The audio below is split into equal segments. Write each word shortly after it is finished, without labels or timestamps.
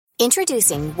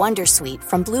Introducing Wondersuite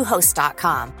from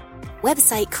Bluehost.com.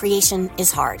 Website creation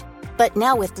is hard, but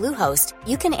now with Bluehost,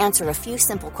 you can answer a few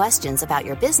simple questions about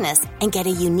your business and get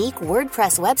a unique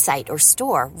WordPress website or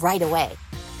store right away.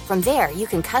 From there, you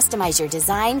can customize your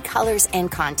design, colors,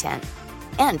 and content.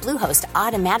 And Bluehost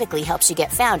automatically helps you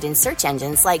get found in search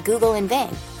engines like Google and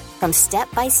Bing. From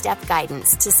step-by-step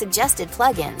guidance to suggested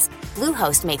plugins,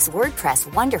 Bluehost makes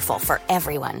WordPress wonderful for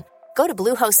everyone. Go to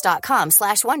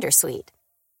bluehost.com/wondersuite.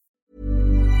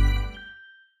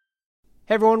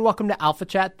 Hey everyone, welcome to Alpha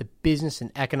Chat, the business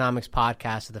and economics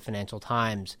podcast of the Financial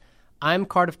Times. I'm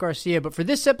Cardiff Garcia, but for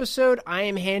this episode, I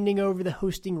am handing over the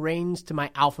hosting reins to my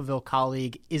Alphaville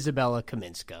colleague, Isabella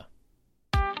Kaminska.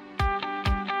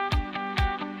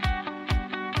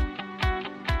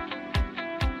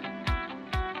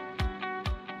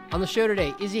 On the show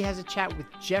today, Izzy has a chat with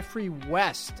Geoffrey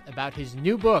West about his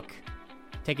new book.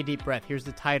 Take a deep breath. Here's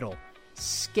the title.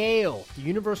 Scale, the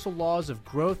universal laws of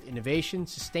growth, innovation,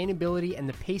 sustainability, and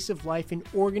the pace of life in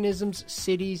organisms,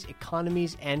 cities,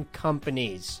 economies, and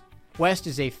companies. West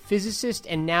is a physicist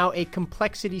and now a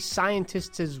complexity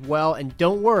scientist as well. And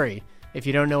don't worry if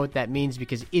you don't know what that means,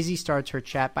 because Izzy starts her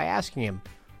chat by asking him,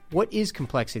 what is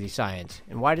complexity science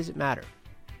and why does it matter?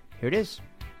 Here it is.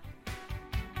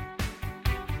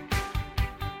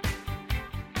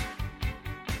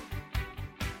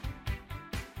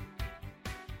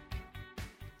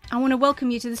 I want to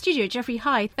welcome you to the studio. Geoffrey,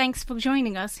 hi. Thanks for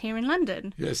joining us here in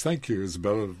London. Yes, thank you,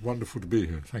 Isabella. Wonderful to be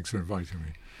here. Thanks for inviting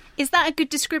me. Is that a good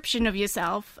description of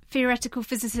yourself? Theoretical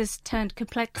physicist turned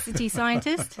complexity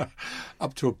scientist?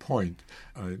 Up to a point.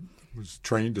 I was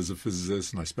trained as a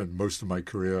physicist and I spent most of my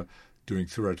career doing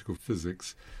theoretical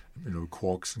physics,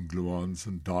 quarks and gluons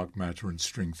and dark matter and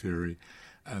string theory.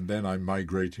 And then I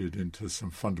migrated into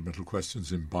some fundamental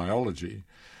questions in biology.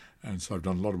 And so I've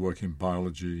done a lot of work in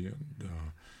biology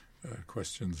and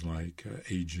questions like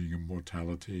aging and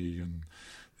mortality and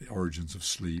the origins of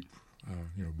sleep,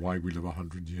 why we live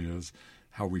 100 years,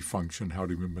 how we function, how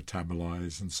do we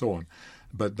metabolize, and so on.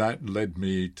 But that led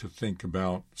me to think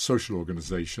about social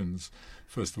organizations,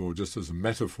 first of all, just as a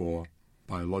metaphor,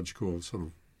 biological sort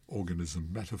of organism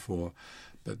metaphor,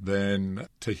 but then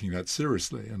taking that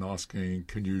seriously and asking,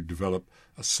 can you develop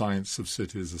a science of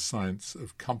cities, a science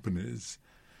of companies,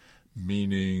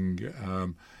 meaning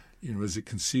is it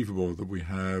conceivable that we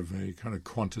have a kind of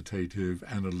quantitative,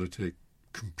 analytic,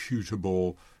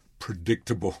 computable,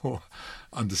 predictable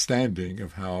understanding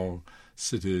of how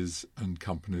cities and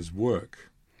companies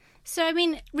work? So,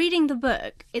 reading the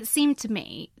book, it seemed to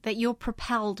me that you're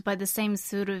propelled by the same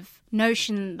sort of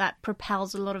notion that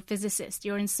propels a lot of physicists.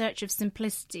 You're in search of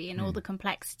simplicity and all the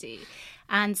complexity.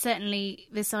 And certainly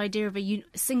this idea of a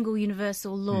single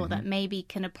universal law that maybe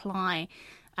can apply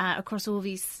across all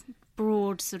these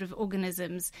broad sort of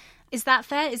organisms. Is that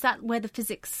fair? Is that where the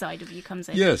physics side of you comes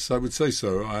in? Yes, I would say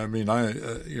so.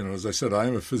 As I said, I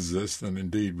am a physicist, and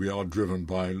indeed we are driven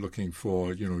by looking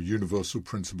for, universal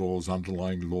principles,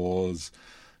 underlying laws,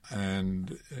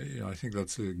 and I think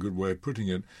that's a good way of putting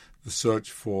it. The search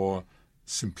for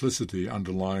simplicity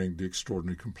underlying the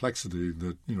extraordinary complexity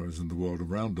that, is in the world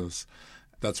around us.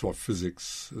 That's what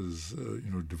physics has,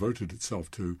 devoted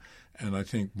itself to. And I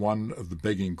think one of the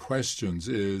begging questions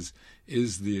is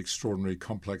the extraordinary,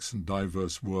 complex and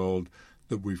diverse world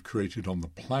that we've created on the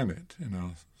planet in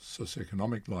our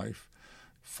socioeconomic life,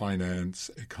 finance,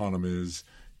 economies,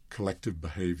 collective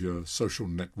behavior, social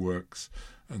networks,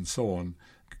 and so on,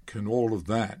 can all of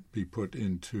that be put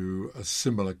into a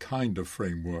similar kind of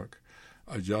framework?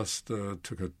 I just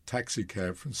took a taxi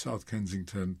cab from South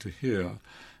Kensington to here,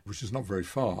 which is not very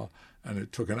far, and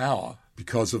it took an hour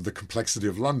because of the complexity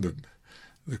of London.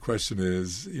 The question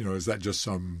is that just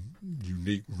some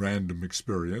unique random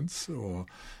experience, or,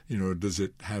 does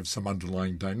it have some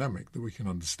underlying dynamic that we can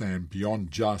understand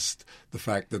beyond just the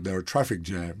fact that there are traffic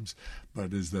jams,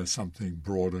 but is there something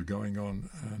broader going on,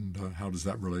 and how does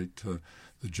that relate to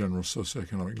the general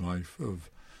socioeconomic life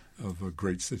of a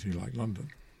great city like London?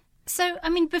 So,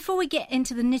 before we get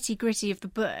into the nitty-gritty of the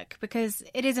book, because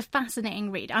it is a fascinating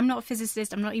read. I'm not a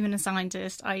physicist. I'm not even a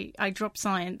scientist. I dropped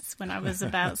science when I was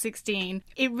about 16.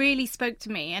 It really spoke to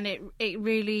me, and it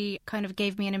really kind of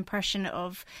gave me an impression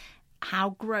of how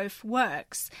growth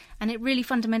works. And it really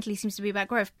fundamentally seems to be about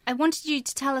growth. I wanted you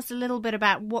to tell us a little bit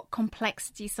about what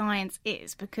complexity science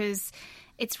is, because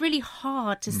it's really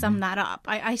hard to sum that up.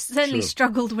 I certainly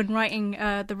struggled when writing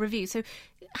the review. So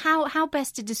how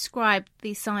best to describe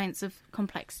the science of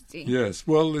complexity? Yes,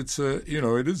 well, it's it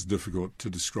is difficult to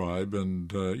describe, and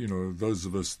those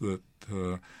of us that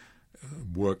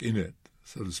work in it,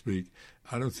 so to speak,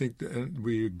 I don't think that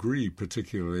we agree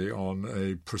particularly on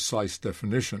a precise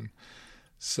definition.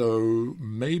 So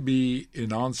maybe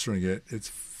in answering it, it's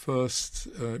first,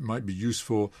 it might be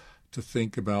useful to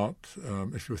think about,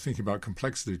 if you're thinking about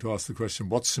complexity, to ask the question,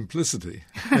 what's simplicity?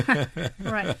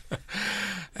 Right.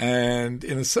 And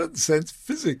in a certain sense,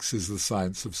 physics is the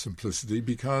science of simplicity,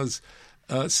 because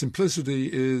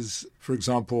simplicity is, for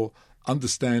example,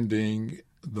 understanding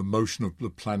the motion of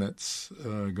the planets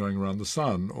going around the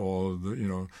sun, or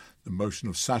the motion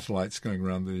of satellites going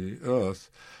around the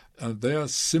Earth. They are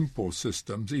simple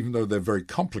systems, even though they're very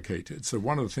complicated. So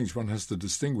one of the things one has to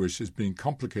distinguish is being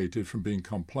complicated from being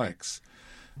complex.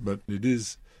 But it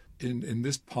is, in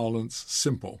this parlance,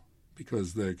 simple,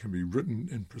 because they can be written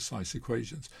in precise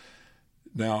equations.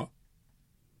 Now,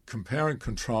 compare and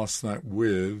contrast that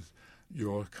with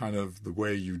your kind of the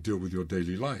way you deal with your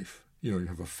daily life. You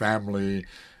have a family,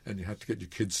 and you have to get your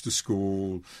kids to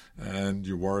school, and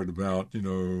you're worried about, paying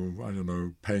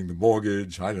the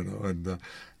mortgage, and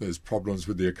there's problems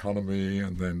with the economy,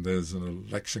 and then there's an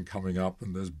election coming up,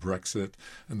 and there's Brexit,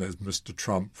 and there's Mr.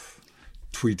 Trump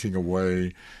tweeting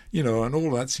away, and all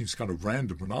that seems kind of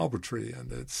random and arbitrary,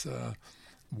 and it's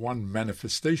one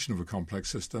manifestation of a complex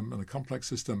system, and a complex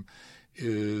system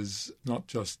is not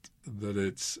just that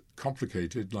it's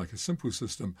complicated like a simple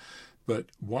system, but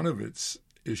one of its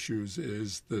issues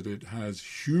is that it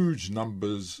has huge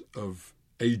numbers of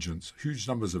agents, huge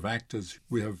numbers of actors.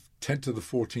 We have 10 to the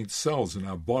 14th cells in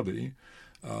our body.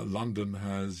 London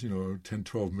has, 10,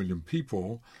 12 million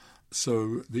people.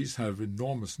 So these have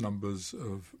enormous numbers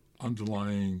of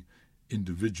underlying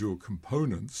individual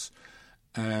components.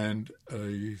 And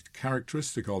a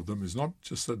characteristic of them is not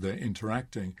just that they're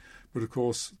interacting, but of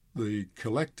course the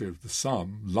collective, the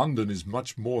sum. London is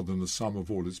much more than the sum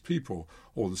of all its people,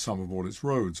 or the sum of all its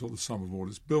roads, or the sum of all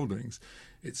its buildings.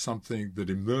 It's something that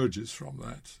emerges from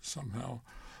that somehow.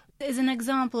 Is an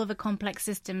example of a complex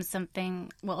system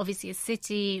something, obviously a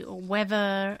city or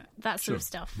weather, that sort of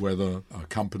stuff? Weather, a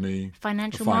company,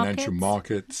 financial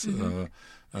markets,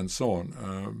 and so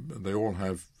on. They all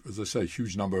have, as I say, a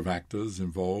huge number of actors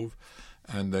involved,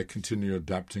 and they're continually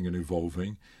adapting and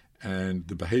evolving. And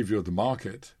the behavior of the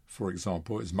market, for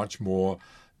example, is much more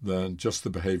than just the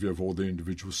behavior of all the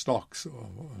individual stocks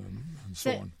and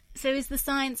so on. So is the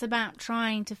science about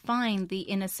trying to find the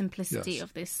inner simplicity Yes.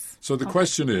 of this? So the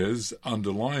question is,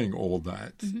 underlying all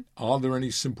that, are there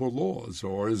any simple laws,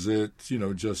 or is it,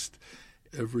 just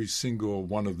every single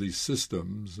one of these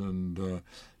systems and,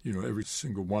 every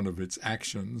single one of its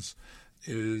actions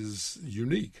is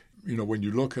unique? When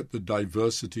you look at the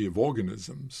diversity of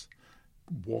organisms,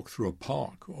 walk through a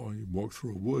park or you walk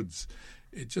through a woods,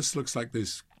 it just looks like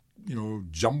this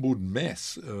jumbled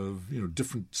mess of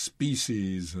different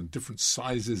species and different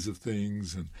sizes of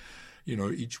things, and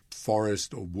each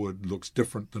forest or wood looks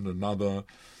different than another,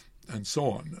 and so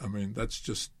on. I mean, that's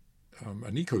just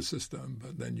an ecosystem.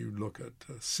 But then you look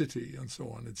at a city and so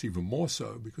on, it's even more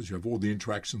so, because you have all the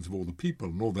interactions of all the people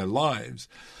and all their lives.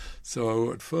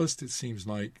 So at first it seems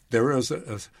like there is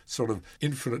a sort of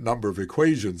infinite number of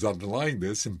equations underlying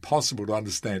this, impossible to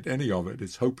understand any of it.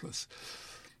 It's hopeless.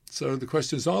 So the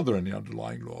question is, are there any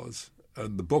underlying laws?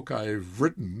 And the book I've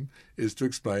written is to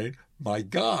explain, my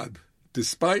God,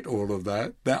 despite all of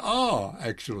that, there are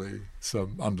actually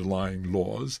some underlying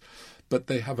laws, but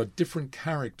they have a different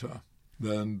character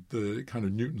than the kind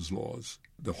of Newton's laws.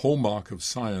 The hallmark of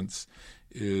science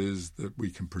is that we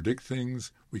can predict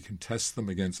things, we can test them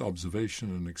against observation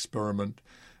and experiment,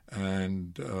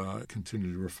 and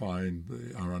continue to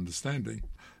refine our understanding.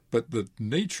 But the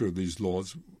nature of these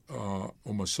laws are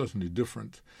almost certainly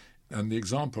different. And the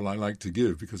example I like to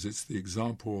give, because it's the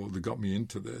example that got me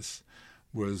into this,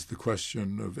 was the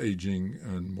question of aging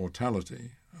and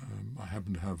mortality. I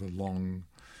happen to have a long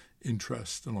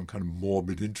kind of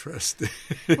morbid interest.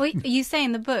 Well, you say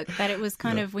in the book that it was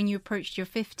kind of when you approached your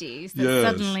 50s that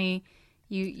suddenly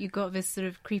you got this sort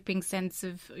of creeping sense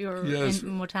of your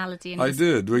mortality. And I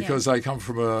did, because I come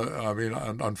from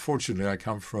unfortunately, I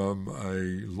come from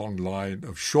a long line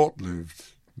of short-lived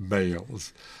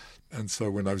males. And so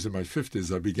when I was in my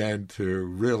 50s, I began to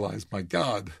realize, my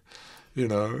God,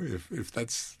 if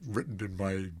that's written in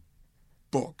my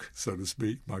book, so to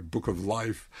speak, my book of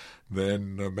life,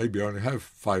 then maybe I only have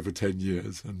 5 or 10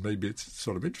 years, and maybe it's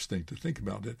sort of interesting to think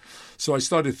about it. So I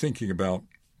started thinking about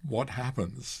what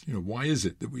happens, why is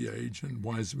it that we age and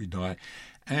why is it we die?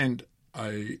 And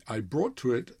I brought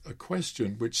to it a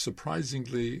question which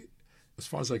surprisingly, as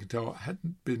far as I can tell,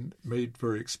 hadn't been made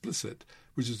very explicit,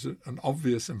 which is an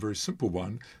obvious and very simple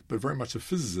one, but very much a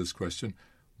physicist question.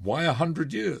 Why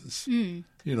 100 years?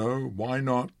 Why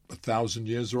not 1,000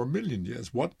 years or 1,000,000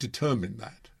 years? What determined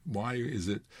that? Why is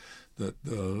it that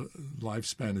the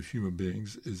lifespan of human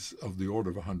beings is of the order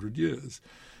of 100 years.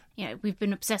 We've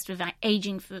been obsessed with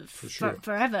aging for sure.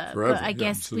 forever. But I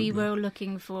guess we were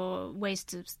looking for ways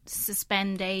to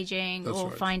suspend aging. That's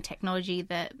right. Find technology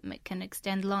that can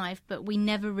extend life. But we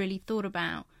never really thought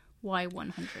about why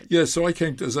 100. Yeah, so I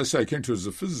came to it as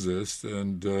a physicist,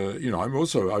 and I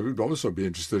would also be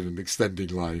interested in extending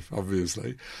life,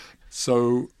 obviously.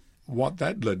 So what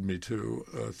that led me to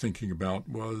thinking about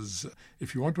was,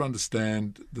 if you want to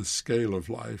understand the scale of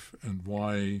life and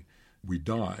why we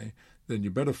die, then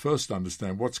you better first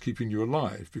understand what's keeping you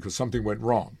alive, because something went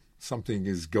wrong. Something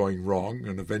is going wrong,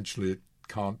 and eventually it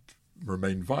can't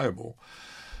remain viable.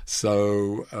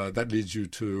 So that leads you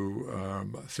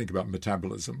to think about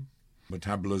metabolism.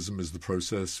 Metabolism is the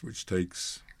process which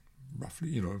takes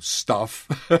roughly, stuff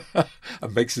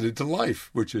and makes it into life,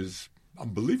 which is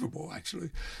unbelievable, actually.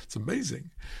 It's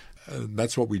amazing. And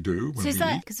that's what we do. So is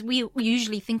that because we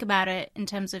usually think about it in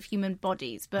terms of human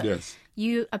bodies, but yes,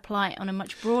 you apply it on a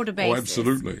much broader basis. Oh,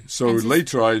 absolutely. So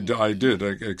later I did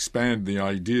expand the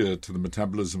idea to the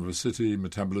metabolism of a city,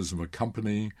 metabolism of a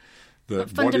company. But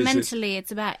fundamentally,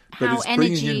 it's about how it's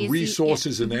energy bringing in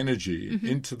resources and mm-hmm. energy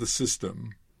into the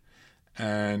system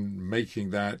and making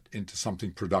that into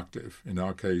something productive. In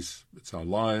our case, it's our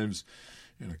lives.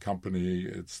 In a company,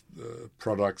 it's the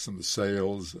products and the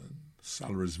sales and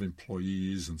salaries of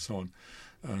employees and so on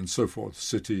and so forth.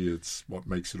 City, it's what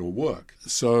makes it all work.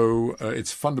 So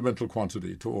it's fundamental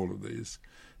quantity to all of these.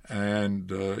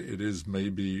 And it is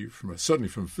maybe, certainly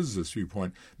from a physicist's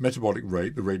viewpoint, metabolic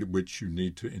rate, the rate at which you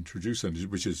need to introduce energy,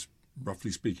 which is,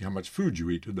 roughly speaking, how much food you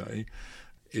eat a day,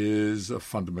 is a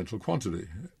fundamental quantity.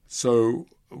 So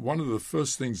one of the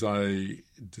first things I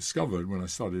discovered when I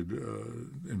started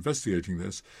investigating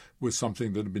this was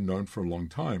something that had been known for a long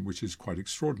time, which is quite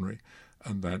extraordinary,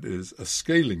 and that is a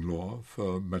scaling law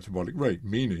for metabolic rate,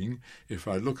 meaning if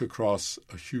I look across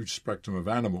a huge spectrum of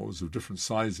animals of different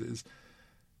sizes,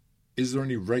 is there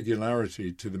any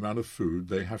regularity to the amount of food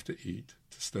they have to eat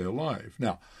to stay alive?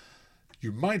 Now,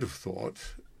 you might have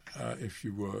thought, if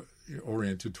you were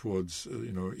oriented towards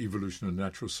evolution and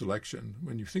natural selection,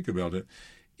 when you think about it,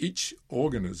 each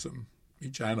organism,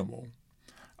 each animal,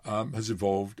 has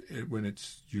evolved in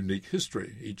its unique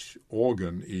history. Each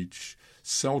organ, each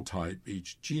cell type,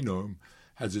 each genome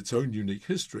has its own unique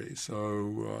history.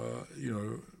 So,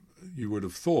 you would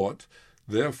have thought,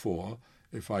 therefore,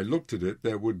 if I looked at it,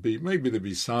 there'd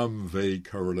be some vague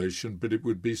correlation, but it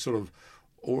would be sort of,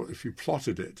 or if you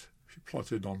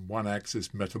plotted on one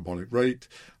axis metabolic rate,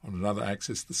 on another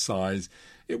axis the size,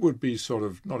 it would be sort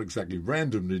of not exactly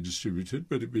randomly distributed,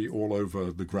 but it'd be all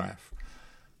over the graph.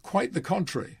 Quite the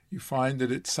contrary. You find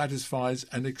that it satisfies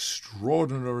an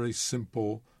extraordinarily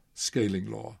simple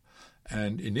scaling law.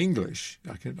 And in English,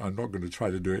 I'm not going to try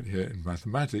to do it here in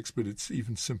mathematics, but it's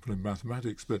even simpler in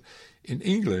mathematics. But in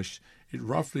English, it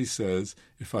roughly says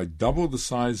if I double the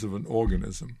size of an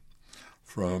organism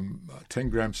from 10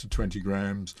 grams to 20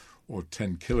 grams or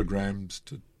 10 kilograms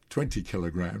to 20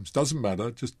 kilograms, doesn't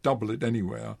matter, just double it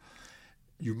anywhere,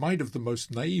 you might have the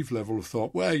most naive level of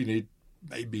thought, well, you need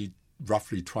maybe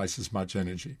roughly twice as much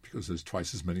energy because there's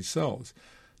twice as many cells.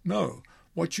 No,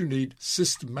 what you need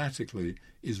systematically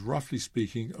is, roughly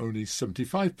speaking, only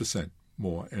 75%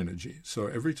 more energy. So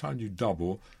every time you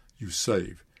double, you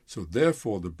save. So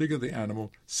therefore, the bigger the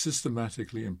animal,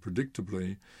 systematically and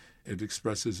predictably, it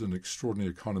expresses an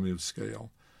extraordinary economy of scale.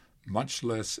 Much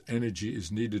less energy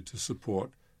is needed to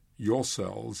support your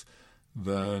cells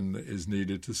than is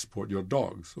needed to support your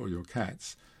dogs or your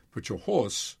cats. But your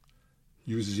horse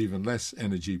uses even less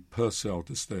energy per cell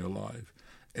to stay alive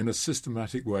in a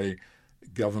systematic way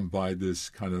governed by this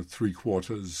kind of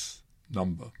 3/4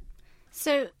 number.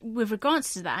 So with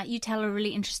regards to that, you tell a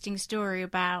really interesting story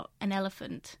about an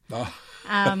elephant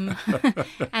and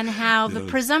how the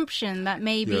presumption that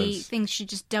maybe things should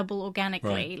just double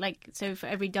organically, like so for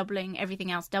every doubling, everything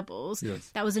else doubles. Yes.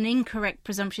 That was an incorrect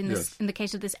presumption in the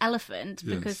case of this elephant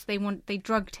because they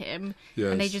drugged him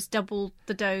and they just doubled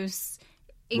the dose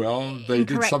they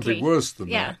did something worse than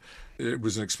that. It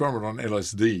was an experiment on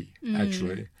LSD,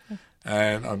 actually,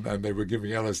 and they were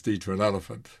giving LSD to an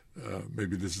elephant.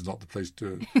 Maybe this is not the place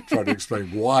to try to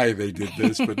explain why they did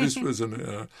this, but this was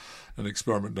an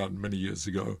experiment done many years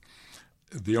ago.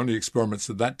 The only experiments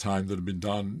at that time that had been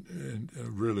done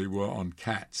really were on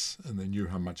cats, and they knew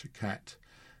how much a cat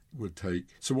would take.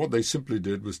 So what they simply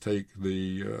did was take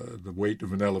the weight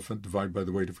of an elephant divided by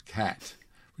the weight of a cat,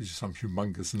 which is some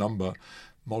humongous number,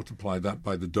 multiply that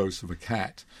by the dose of a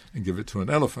cat, and give it to an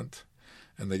elephant.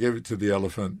 And they gave it to the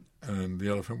elephant, and the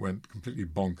elephant went completely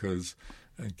bonkers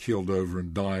and keeled over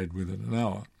and died within an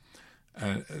hour.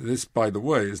 And this, by the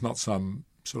way, is not some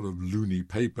sort of loony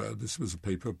paper. This was a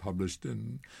paper published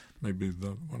in maybe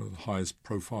one of the highest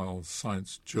profile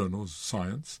science journals,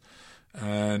 Science.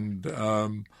 And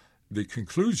the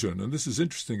conclusion, and this is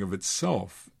interesting of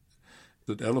itself,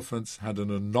 that elephants had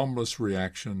an anomalous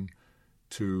reaction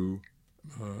to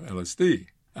LSD.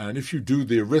 And if you do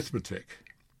the arithmetic,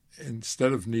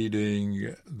 instead of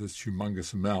needing this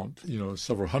humongous amount,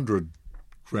 several hundred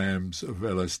grams of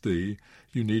LSD,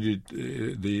 you needed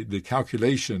the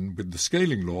calculation with the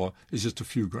scaling law is just a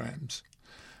few grams.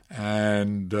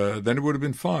 And then it would have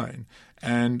been fine.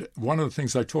 And one of the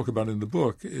things I talk about in the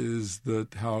book is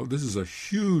that how this is a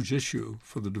huge issue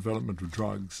for the development of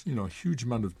drugs. A huge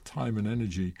amount of time and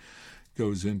energy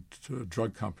goes into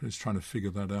drug companies trying to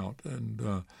figure that out.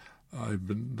 And I've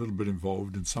been a little bit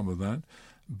involved in some of that.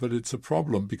 But it's a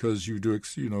problem because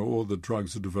all the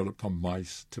drugs are developed on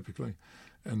mice typically,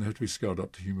 and they have to be scaled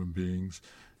up to human beings.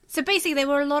 So basically there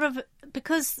were a lot of,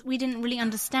 because we didn't really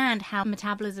understand how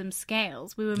metabolism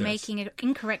scales, we were making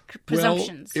incorrect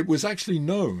presumptions. Well, it was actually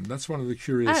known. That's one of the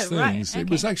curious things. Right. Okay. It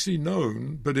was actually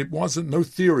known, but no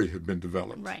theory had been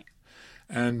developed. Right.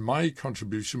 And my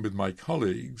contribution with my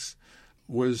colleagues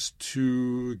was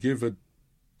to give a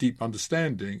deep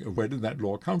understanding of where did that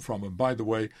law come from. And by the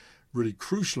way, really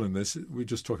crucial in this, we're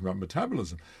just talking about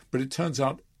metabolism, but it turns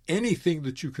out anything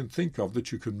that you can think of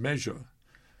that you can measure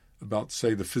about,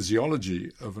 say, the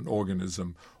physiology of an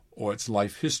organism or its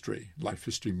life history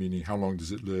meaning how long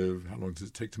does it live, how long does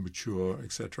it take to mature,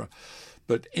 etc.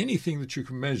 But anything that you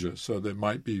can measure, so there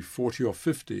might be 40 or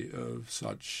 50 of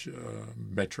such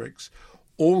metrics,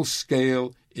 all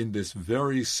scale in this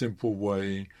very simple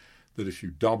way that if you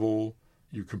double,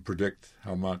 you can predict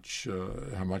how much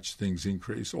things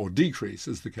increase or decrease,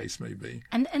 as the case may be.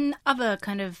 And other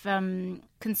kind of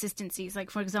consistencies,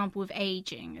 like, for example, with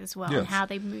aging as well, and how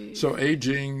they move. So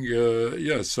aging,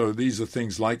 so these are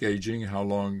things like aging, how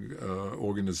long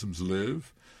organisms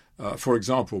live. For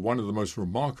example, one of the most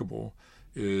remarkable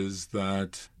is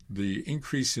that the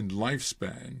increase in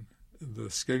lifespan, the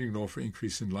scaling law for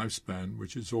increase in lifespan,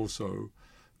 which is also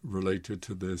related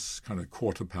to this kind of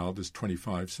quarter power, this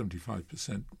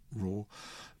 75% rule,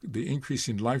 the increase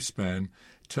in lifespan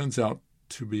turns out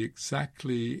to be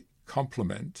exactly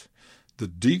complement the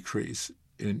decrease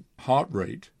in heart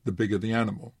rate the bigger the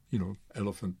animal.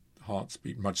 Elephant hearts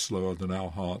beat much slower than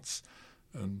our hearts,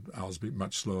 and ours beat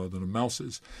much slower than a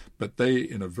mouse's, but they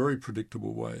in a very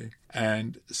predictable way.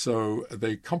 And so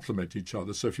they complement each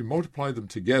other. So if you multiply them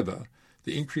together,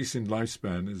 the increase in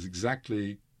lifespan is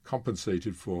exactly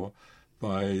compensated for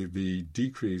by the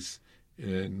decrease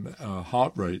in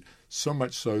heart rate, so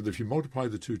much so that if you multiply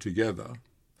the two together,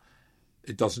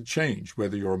 it doesn't change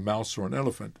whether you're a mouse or an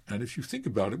elephant. And if you think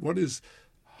about it, what is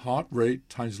heart rate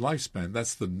times lifespan?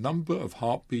 That's the number of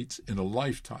heartbeats in a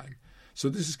lifetime. So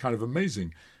this is kind of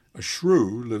amazing. A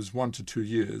shrew lives 1 to 2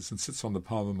 years and sits on the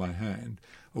palm of my hand.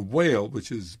 A whale,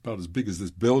 which is about as big as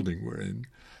this building we're in,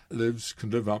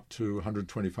 can live up to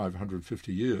 125,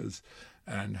 150 years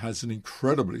and has an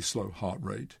incredibly slow heart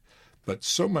rate, but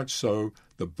so much so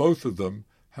that both of them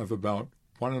have about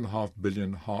 1.5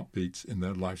 billion heartbeats in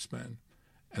their lifespan.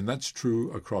 And that's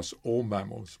true across all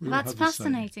mammals. That's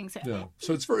fascinating.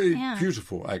 So it's very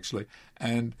beautiful, actually.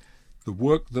 And the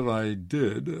work that I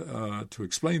did to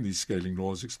explain these scaling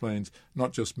laws explains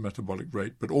not just metabolic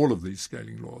rate, but all of these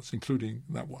scaling laws, including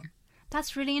that one.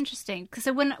 That's really interesting.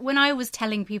 So when I was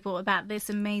telling people about this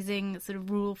amazing sort of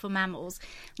rule for mammals,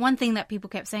 one thing that people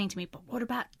kept saying to me, but what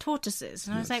about tortoises?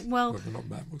 And I was like, well, they're not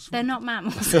mammals. They're not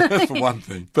mammals. For one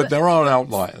thing. But there are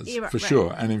outliers, for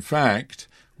sure. And in fact,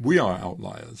 we are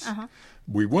outliers. Uh-huh.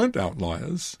 We weren't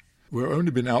outliers. We've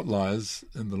only been outliers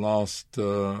in the last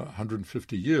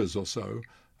 150 years or so,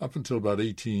 up until about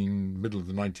middle of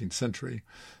the 19th century.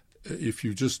 If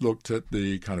you just looked at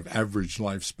the kind of average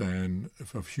lifespan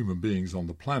of human beings on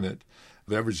the planet,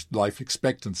 the average life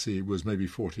expectancy was maybe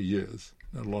 40 years.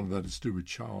 And a lot of that is to do with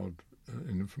child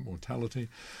and infant mortality.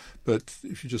 But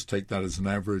if you just take that as an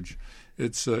average,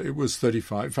 it was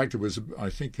 35. In fact, it was, I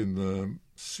think in the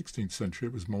 16th century,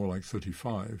 it was more like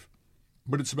 35.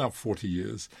 But it's about 40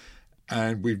 years.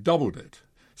 And we've doubled it.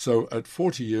 So at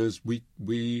 40 years,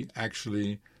 we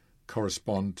actually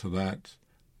correspond to that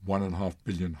 1.5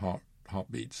 billion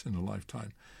heartbeats in a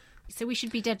lifetime. So we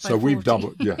should be dead by 40. So 40. We've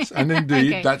doubled, yes. And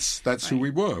indeed, okay. that's who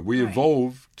we were. We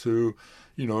evolved to,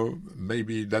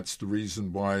 maybe that's the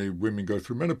reason why women go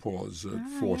through menopause at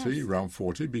 40, yes. Around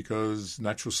 40, because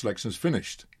natural selection is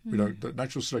finished.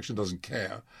 Natural selection doesn't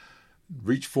care.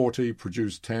 Reach 40,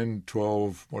 produce 10,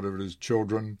 12, whatever it is,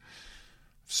 children,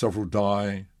 several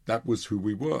die. That was who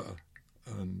we were,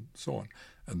 and so on.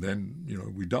 and then,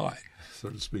 we die, so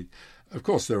to speak. Of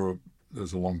course,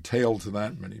 there's a long tail to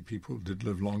that. Many people did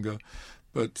live longer,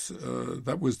 but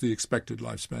that was the expected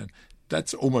lifespan.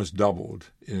 That's almost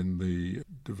doubled in the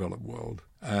developed world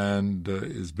and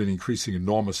has been increasing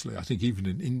enormously. I think even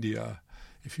in India,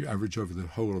 if you average over the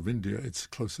whole of India, it's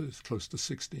close to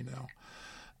 60 now.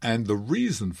 And the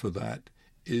reason for that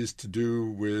is to do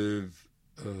with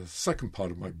the second part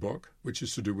of my book, which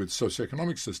is to do with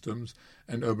socioeconomic systems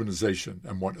and urbanization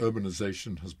and what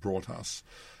urbanization has brought us,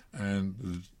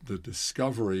 and the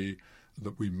discovery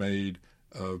that we made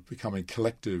of becoming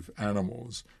collective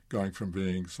animals, going from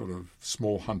being sort of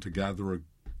small hunter-gatherer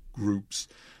groups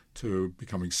to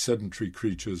becoming sedentary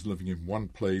creatures living in one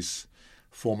place,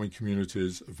 forming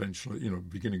communities eventually,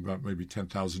 beginning about maybe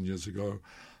 10,000 years ago,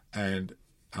 and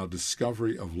our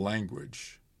discovery of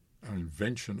language, our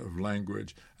invention of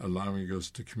language, allowing us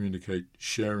to communicate,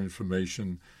 share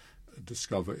information,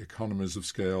 discover economies of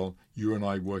scale. You and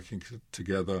I working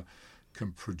together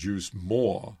can produce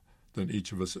more than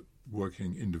each of us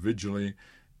working individually,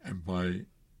 and by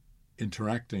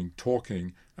interacting,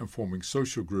 talking, and forming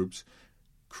social groups,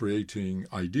 creating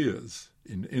ideas,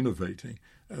 innovating.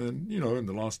 And, in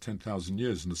the last 10,000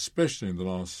 years, and especially in the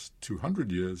last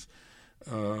 200 years,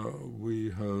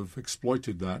 we have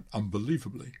exploited that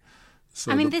unbelievably.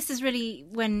 So this is really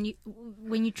when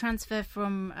you transfer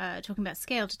from talking about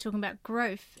scale to talking about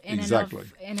growth in and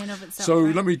of itself. So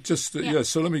right? let me just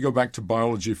So let me go back to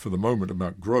biology for the moment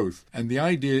about growth. And the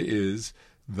idea is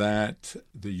that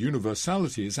the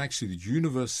universality is actually the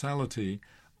universality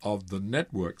of the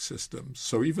network system.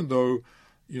 So even though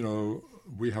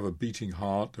we have a beating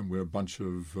heart and we're a bunch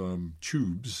of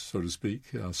tubes, so to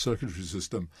speak, our circulatory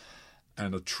system.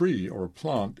 And a tree or a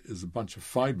plant is a bunch of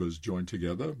fibers joined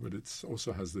together, but it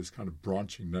also has this kind of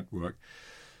branching network.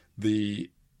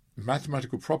 The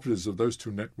mathematical properties of those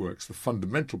two networks, the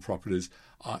fundamental properties,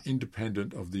 are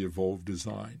independent of the evolved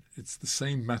design. It's the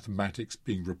same mathematics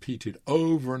being repeated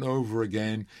over and over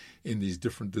again in these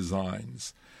different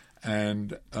designs.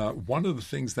 And one of the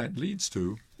things that leads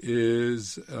to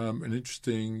is an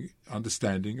interesting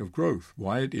understanding of growth,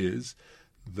 why it is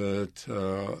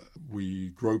that we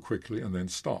grow quickly and then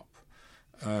stop.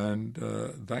 And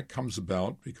that comes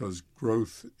about because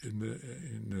growth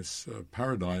in this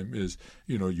paradigm is,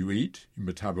 you eat, you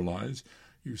metabolize,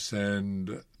 you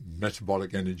send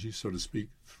metabolic energy, so to speak,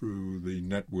 through the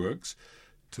networks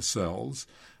to cells.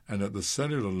 And at the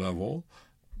cellular level,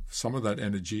 some of that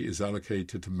energy is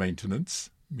allocated to maintenance,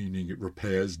 meaning it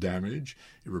repairs damage,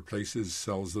 it replaces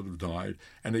cells that have died,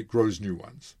 and it grows new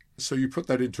ones. So you put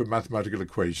that into a mathematical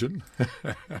equation,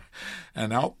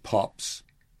 and out pops,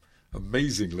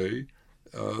 amazingly,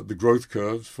 the growth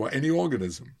curves for any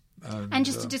organism. And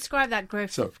just to describe that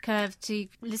growth curve to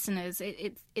listeners,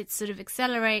 it sort of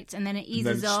accelerates and then it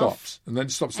eases off. And then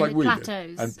it stops like we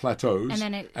did. And plateaus. And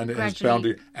then it has gradually...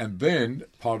 boundary. And then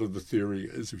part of the theory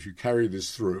is if you carry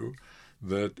this through,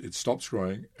 that it stops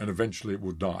growing and eventually it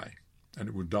will die. And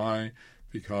it will die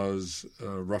because,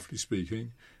 roughly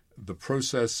speaking, the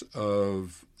process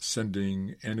of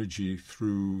sending energy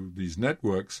through these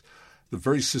networks, the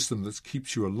very system that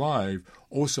keeps you alive,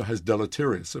 also has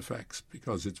deleterious effects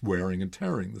because it's wearing and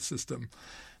tearing the system.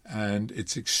 And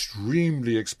it's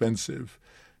extremely expensive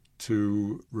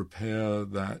to repair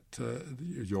that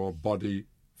your body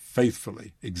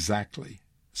faithfully, exactly.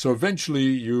 So eventually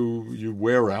you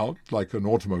wear out like an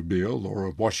automobile or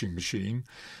a washing machine,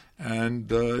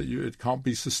 and it can't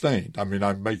be sustained. I mean,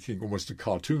 I'm making almost a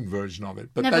cartoon version of it,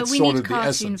 but that's sort of the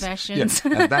essence. Versions.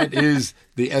 Yeah, and that is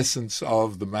the essence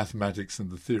of the mathematics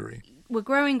and the theory. We're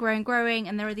growing,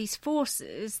 and there are these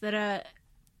forces that are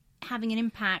having an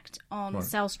impact on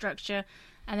cell structure,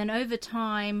 and then over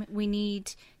time we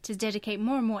need to dedicate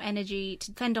more and more energy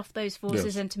to fend off those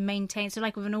forces and to maintain. So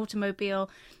like with an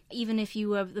automobile, even if you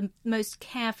were the most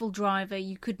careful driver,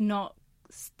 you could not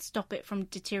stop it from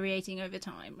deteriorating over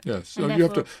time. Yes, so you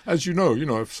have to, as you know,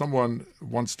 if someone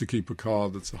wants to keep a car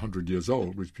that's 100 years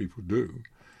old, which people do,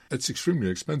 it's extremely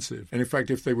expensive. And in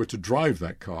fact, if they were to drive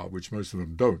that car, which most of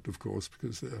them don't, of course,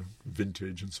 because they're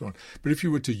vintage and so on, but if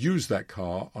you were to use that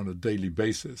car on a daily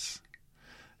basis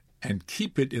and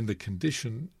keep it in the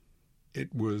condition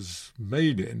it was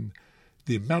made in,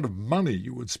 the amount of money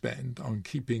you would spend on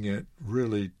keeping it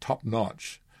really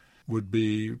top-notch would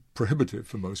be prohibitive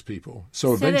for most people.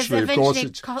 So eventually, of course,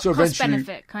 it's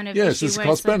cost-benefit kind of yes, issue. It's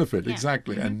cost-benefit,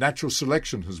 exactly. Mm-hmm. And natural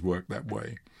selection has worked that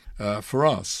way for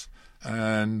us.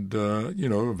 And,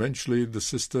 eventually the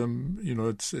system,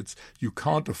 it's you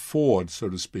can't afford, so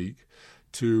to speak,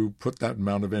 to put that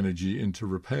amount of energy into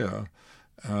repair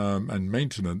and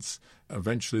maintenance.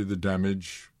 Eventually the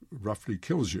damage roughly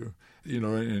kills you.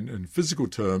 In physical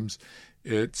terms,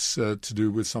 it's to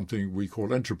do with something we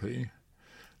call entropy.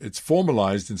 It's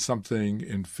formalized in something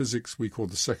in physics we call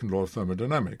the second law of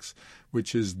thermodynamics,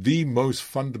 which is the most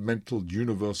fundamental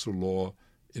universal law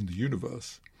in the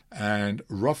universe. And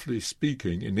roughly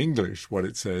speaking, in English, what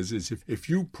it says is if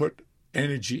you put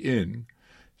energy in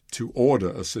to order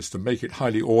a system, make it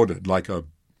highly ordered, like a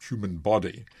human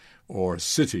body or a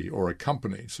city or a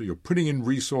company, so you're putting in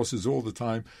resources all the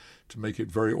time to make it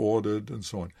very ordered and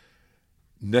so on,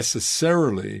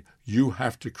 necessarily you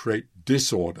have to create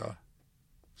disorder,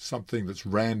 something that's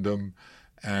random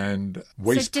and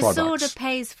waste products. So disorder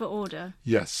pays for order.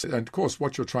 Yes. And of course,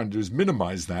 what you're trying to do is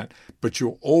minimize that, but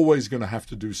you're always going to have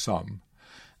to do some.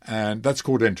 And that's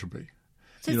called entropy.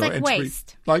 So it's like entropy,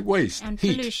 waste. Like waste. And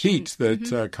Heat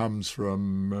that comes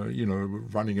from,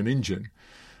 running an engine.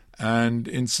 And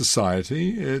in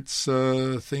society, it's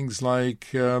things like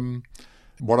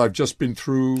what I've just been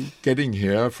through getting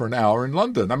here for an hour in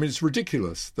London. I mean, it's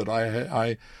ridiculous that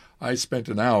I spent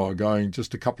an hour going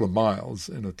just a couple of miles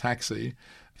in a taxi,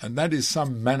 and that is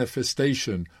some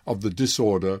manifestation of the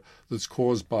disorder that's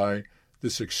caused by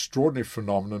this extraordinary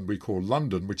phenomenon we call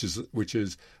London, which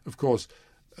is of course,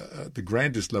 at the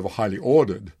grandest level, highly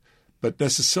ordered, but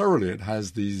necessarily it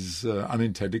has these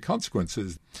unintended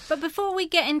consequences. But before we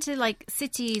get into like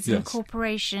cities and Yes.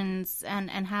 corporations and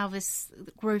how this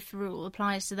growth rule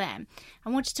applies to them, I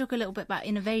want to talk a little bit about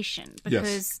innovation,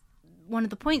 because one of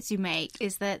the points you make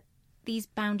is that these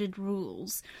bounded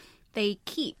rules, they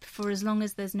keep for as long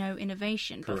as there's no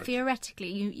innovation. Correct. But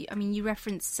theoretically, you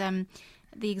reference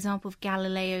the example of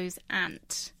Galileo's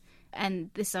ant, and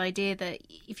this idea that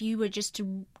if you were just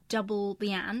to double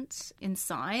the ant in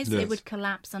size, Yes. it would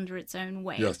collapse under its own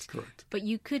weight. Yes, correct. But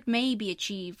you could maybe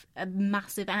achieve a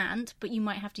massive ant, but you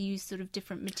might have to use sort of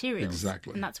different materials.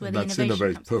 Exactly. And that's where And the that's innovation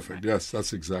innovate. comes from, Perfect. right? Yes,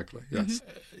 that's exactly. Yes.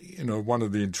 One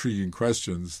of the intriguing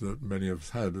questions that many of us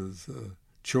had as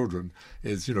children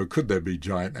is, could there be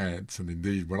giant ants? And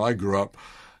indeed, when I grew up,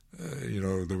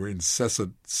 there were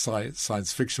incessant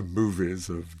science fiction movies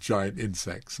of giant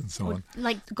insects and so on.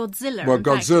 Like Godzilla. Well, in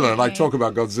fact. Godzilla, and I Yeah. talk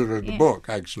about Godzilla in the Yeah. book,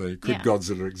 actually. Could Yeah.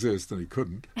 Godzilla exist? And he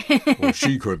couldn't, or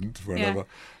she couldn't, whatever. Yeah.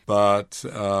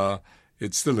 But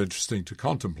it's still interesting to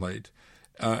contemplate,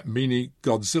 meaning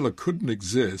Godzilla couldn't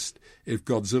exist if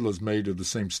Godzilla's made of the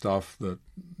same stuff that,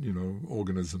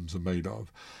 organisms are made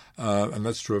of. And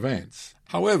that's true of ants.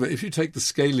 However, if you take the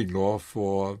scaling law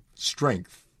for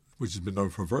strength, which has been known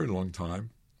for a very long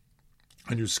time,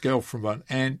 and you scale from an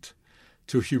ant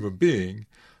to a human being,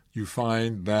 you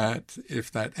find that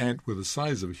if that ant were the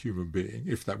size of a human being,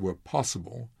 if that were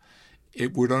possible,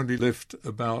 it would only lift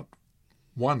about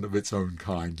one of its own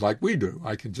kind, like we do.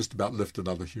 I can just about lift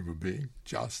another human being,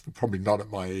 probably not at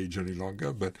my age any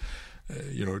longer, but,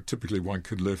 typically one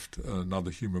could lift another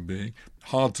human being.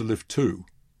 Hard to lift two.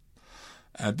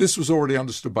 And this was already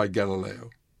understood by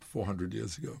Galileo 400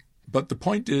 years ago. But the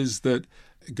point is that,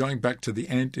 going back to the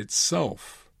ant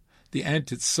itself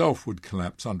would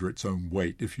collapse under its own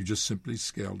weight if you just simply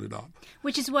scaled it up.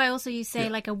 Which is why also you say, Yeah.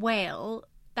 like a whale,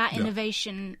 that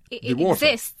innovation, it The water.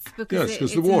 exists because Yes,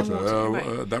 because it's the water, in the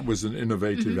water. Right. that was an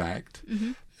innovative act.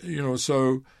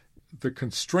 So the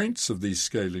constraints of these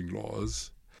scaling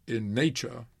laws in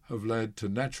nature have led to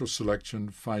natural selection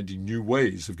finding new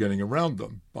ways of getting around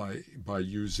them by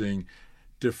using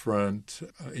different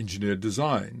engineered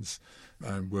designs.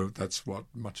 And that's what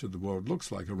much of the world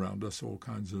looks like around us, all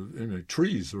kinds of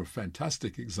trees are a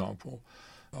fantastic example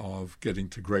of getting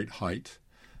to great height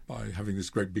by having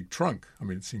this great big trunk. I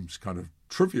mean, it seems kind of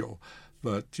trivial,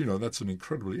 but, that's an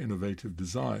incredibly innovative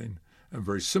design and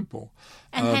very simple.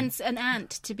 And hence, an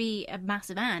ant, to be a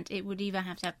massive ant, it would either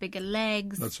have to have bigger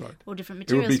legs That's right. or different It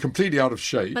materials. would be completely out of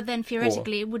shape. But then,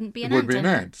 theoretically, it wouldn't be an It ant. would be an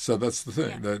anymore. ant. So that's the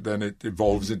thing. Yeah. Then it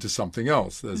evolves into something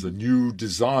else. There's a new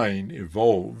design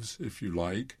evolves, if you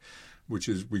like, which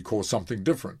is we call something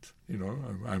different,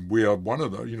 and we are one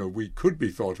of those. We could be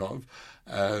thought of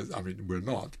as, we're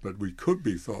not, but we could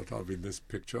be thought of in this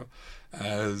picture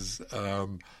as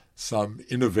some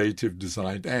innovative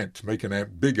designed ant, to make an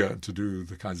ant bigger to do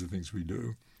the kinds of things we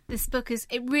do. This book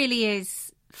it really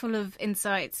is full of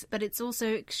insights, but it's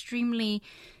also extremely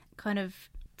kind of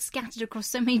scattered across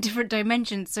so many different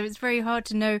dimensions. So it's very hard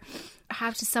to know how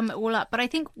to sum it all up. But I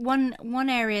think one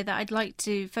area that I'd like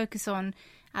to focus on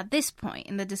at this point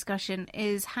in the discussion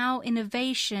is how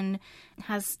innovation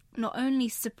has not only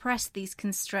suppressed these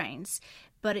constraints,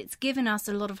 but it's given us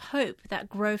a lot of hope that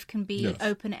growth can be Yes.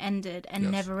 open-ended and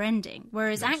Yes. never-ending.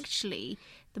 Whereas Yes. actually,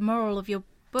 the moral of your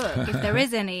book, if there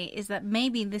is any, is that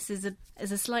maybe this is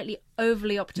a slightly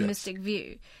overly optimistic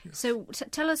view. Yes. So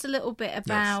tell us a little bit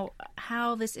about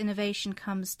how this innovation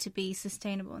comes to be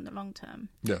sustainable in the long term.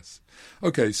 Yes.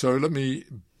 Okay, so let me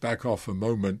back off a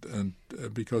moment, and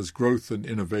because growth and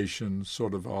innovation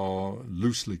sort of are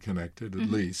loosely connected, at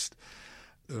least.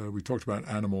 We talked about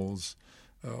animals,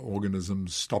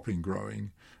 organisms stopping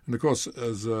growing. And of course,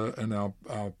 as in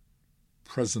our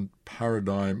present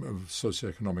paradigm of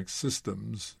socioeconomic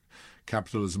systems,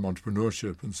 capitalism,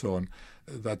 entrepreneurship, and so on,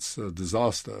 that's a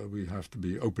disaster. We have to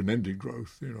be open-ended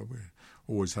growth. We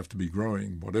always have to be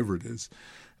growing, whatever it is.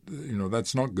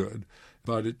 That's not good.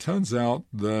 But it turns out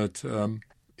that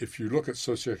if you look at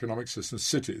socioeconomic systems,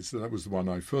 cities, and that was the one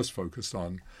I first focused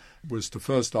on, was to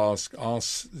first ask,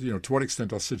 to what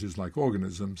extent are cities like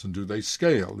organisms, and do they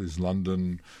scale? Is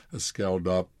London a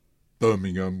scaled-up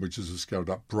Birmingham, which is a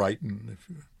scaled-up Brighton,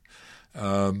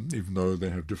 even though they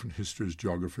have different histories,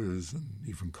 geographies, and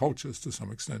even cultures to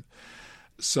some extent.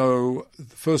 So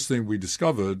the first thing we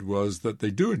discovered was that they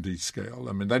do indeed scale.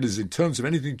 I mean, that is in terms of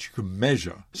anything that you can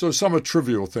measure. So some are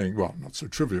trivial things, well, not so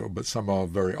trivial, but some are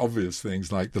very obvious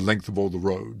things like the length of all the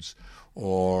roads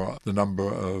or the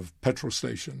number of petrol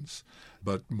stations.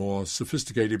 But more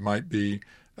sophisticated might be,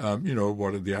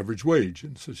 what are the average wage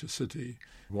in such a city?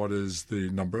 What is the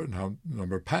number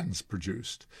of patents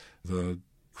produced? The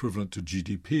equivalent to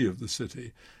GDP of the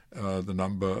city, the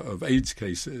number of AIDS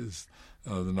cases,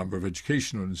 the number of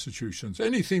educational institutions,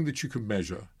 anything that you can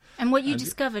measure. And what you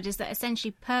discovered is that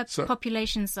essentially per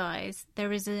population size,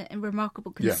 there is a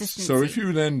remarkable consistency. Yes. So if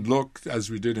you then look, as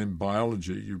we did in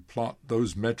biology, you plot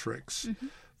those metrics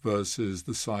versus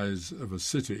the size of a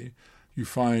city, you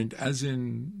find, as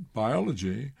in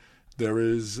biology, there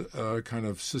is a kind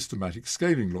of systematic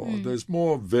scaling law. There's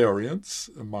more variance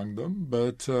among them,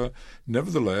 but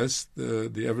nevertheless,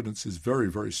 the evidence is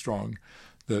very, very strong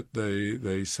that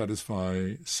they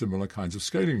satisfy similar kinds of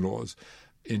scaling laws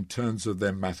in terms of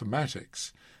their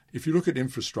mathematics. If you look at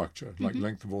infrastructure, like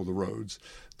length of all the roads,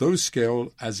 those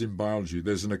scale as in biology.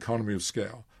 There's an economy of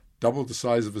scale. Double the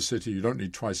size of a city, you don't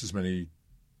need twice as many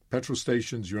petrol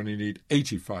stations, you only need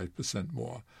 85%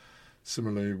 more.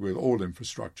 Similarly with all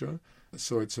infrastructure.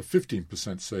 So it's a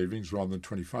 15% savings rather than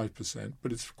 25%,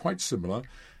 but it's quite similar.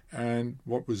 And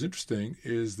what was interesting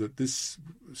is that this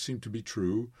seemed to be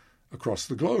true across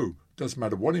the globe. Doesn't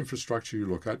matter what infrastructure you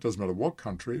look at, doesn't matter what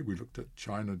country. We looked at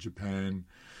China, Japan,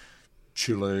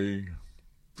 Chile,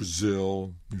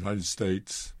 Brazil, United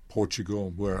States, Portugal,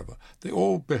 wherever. They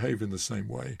all behave in the same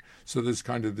way. So there's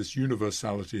kind of this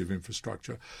universality of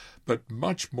infrastructure. But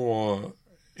much more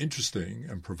interesting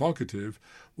and provocative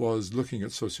was looking at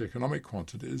socioeconomic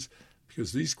quantities,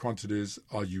 because these quantities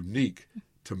are unique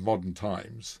to modern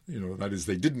times. That is,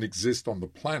 they didn't exist on the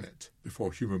planet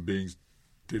before human beings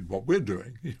did what we're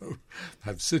doing,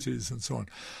 have cities and so on.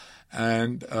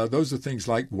 And those are things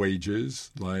like wages,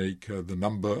 like the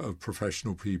number of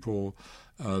professional people,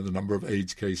 the number of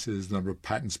AIDS cases, the number of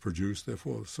patents produced,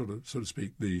 therefore, so to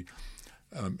speak, the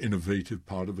innovative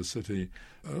part of a city,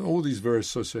 all these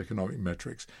various socioeconomic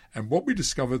metrics. And what we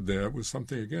discovered there was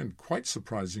something, again, quite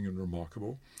surprising and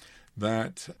remarkable,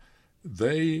 that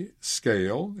they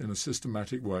scale in a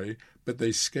systematic way, but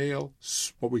they scale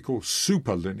what we call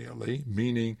superlinearly,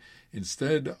 meaning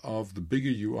instead of the bigger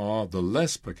you are, the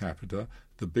less per capita,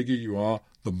 the bigger you are,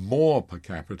 the more per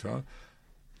capita,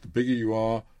 the bigger you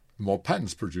are, the more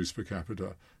patents produced per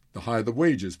capita, the higher the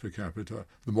wages per capita,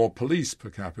 the more police per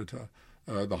capita,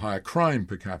 the higher crime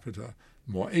per capita,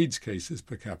 more AIDS cases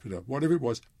per capita, whatever it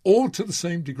was, all to the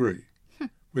same degree,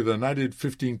 with an added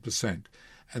 15%.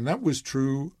 And that was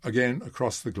true, again,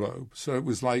 across the globe. So it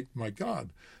was like, my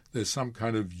God, there's some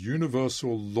kind of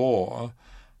universal law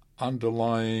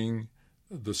underlying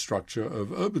the structure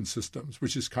of urban systems,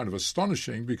 which is kind of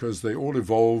astonishing because they all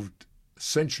evolved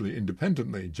essentially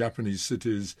independently. Japanese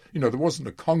cities, there wasn't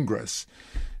a Congress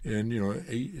in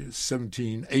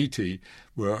 1780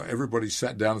 where everybody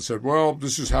sat down and said, well,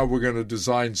 this is how we're going to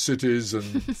design cities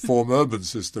and form urban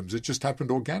systems. It just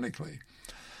happened organically.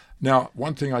 Now,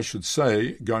 one thing I should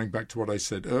say, going back to what I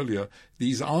said earlier,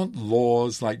 these aren't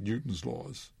laws like Newton's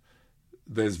laws.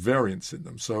 There's variance in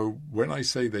them. So when I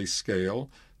say they scale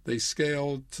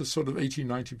to sort of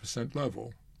 80-90%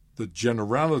 level. The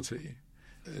generality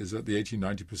is at the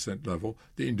 80-90% level.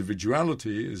 The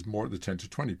individuality is more at the 10 to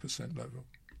 20% level.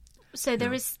 So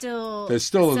there is still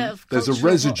there's a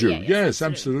residue. Yes,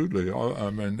 absolutely.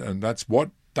 And that's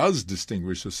what does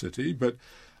distinguish a city. But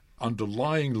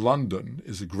underlying London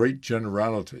is a great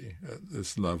generality at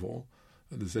this level,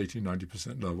 at this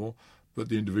 80-90% level. But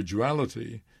the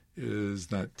individuality is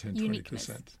that 10, Uniqueness.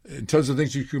 20%. In terms of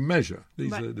things you can measure,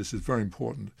 Right. this is very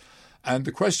important. And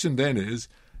the question then is,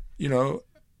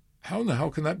 how in the hell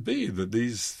can that be that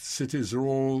these cities are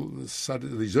all,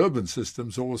 these urban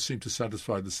systems all seem to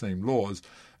satisfy the same laws?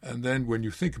 And then when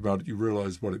you think about it, you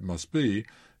realize what it must be.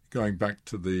 Going back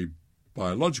to the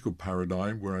biological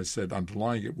paradigm where I said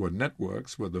underlying it were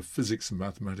networks, were the physics and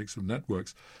mathematics of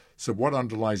networks. So what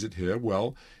underlies it here?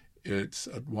 Well, it's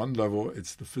at one level,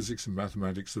 it's the physics and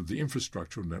mathematics of the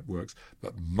infrastructure of networks,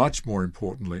 but much more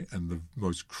importantly, and the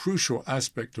most crucial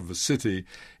aspect of a city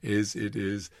is it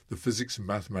is the physics and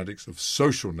mathematics of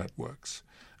social networks,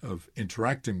 of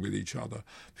interacting with each other.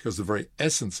 Because the very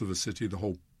essence of a city, the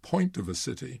whole point of a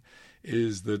city,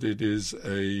 is that it is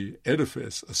a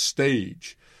edifice, a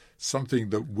stage, something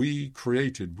that we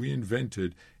created, we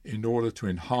invented in order to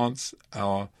enhance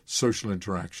our social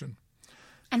interaction.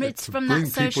 And it's from that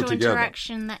social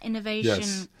interaction, that innovation.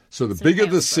 Yes. So the bigger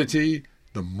the city,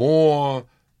 the more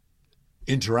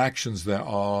interactions there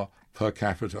are per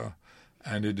capita.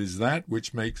 And it is that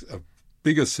which makes a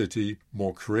bigger city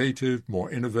more creative, more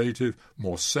innovative,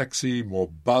 more sexy, more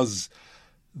buzz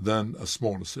than a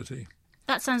smaller city.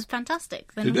 That sounds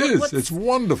fantastic. Then it is. It's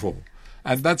wonderful.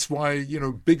 And that's why,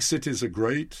 big cities are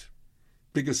great.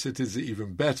 Bigger cities are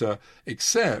even better,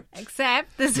 except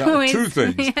there's always two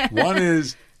things. Yeah.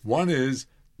 One is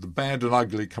the bad and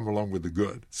ugly come along with the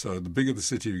good. So the bigger the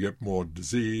city, you get more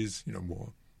disease,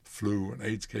 more flu and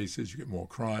AIDS cases, you get more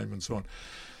crime and so on.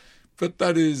 But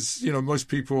that is, most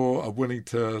people are willing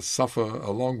to suffer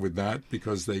along with that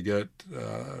because they get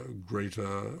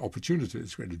greater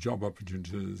opportunities, greater job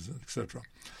opportunities, etc.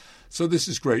 So this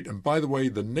is great. And by the way,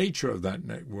 the nature of that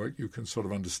network, you can sort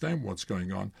of understand what's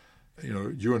going on.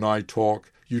 You and I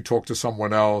talk, you talk to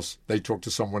someone else, they talk to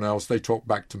someone else, they talk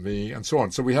back to me, and so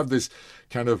on. So we have this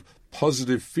kind of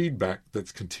positive feedback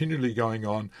that's continually going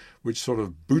on, which sort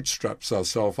of bootstraps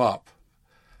ourselves up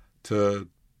to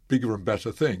bigger and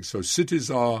better things. So cities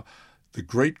are the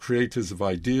great creators of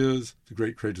ideas, the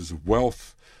great creators of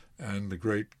wealth, and the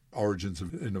great origins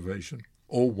of innovation.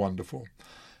 All wonderful.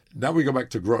 Now we go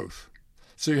back to growth.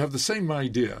 So you have the same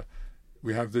idea.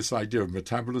 We have this idea of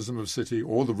metabolism of city,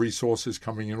 all the resources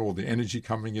coming in, all the energy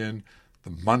coming in,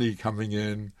 the money coming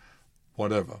in,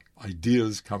 whatever,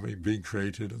 ideas being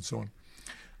created and so on.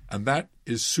 And that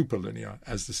is superlinear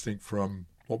as distinct from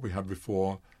what we had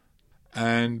before.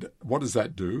 And what does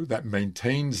that do? That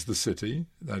maintains the city.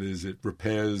 That is, it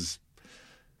repairs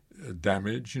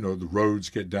damage. The roads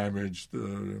get damaged,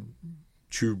 the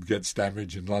tube gets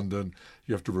damaged in London.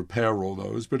 You have to repair all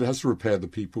those, but it has to repair the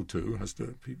people too. It has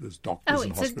to, there's doctors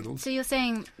and hospitals. So you're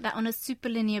saying that on a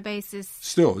superlinear basis?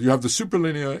 Still, you have the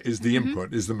superlinear is the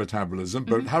input, is the metabolism,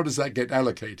 but how does that get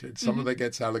allocated? Some of that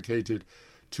gets allocated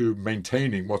to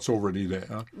maintaining what's already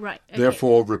there. Right. Okay.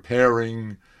 Therefore,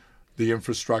 repairing the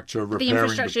infrastructure, repairing the people.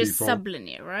 The infrastructure is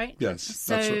sublinear, right? Yes.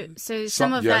 So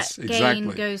some of that gain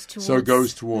goes towards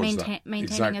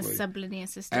maintaining a sublinear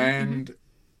system. And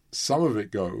some of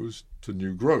it goes to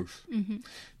new growth.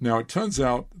 Now, it turns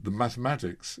out the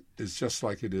mathematics is just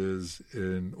like it is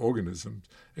in organisms,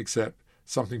 except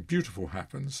something beautiful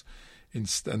happens. And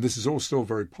this is all still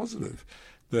very positive,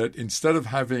 that instead of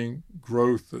having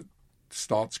growth that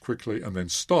starts quickly and then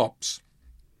stops,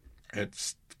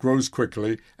 it grows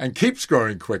quickly and keeps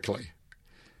growing quickly.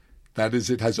 That is,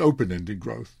 it has open-ended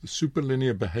growth. The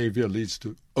superlinear behavior leads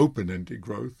to open-ended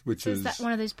growth, which is... is that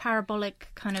one of those parabolic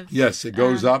kind of Yes, it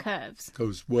goes up, curves?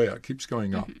 Goes way up, keeps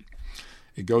going up.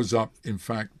 It goes up, in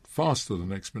fact, faster than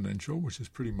exponential, which is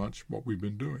pretty much what we've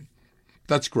been doing.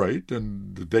 That's great,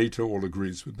 and the data all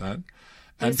agrees with that.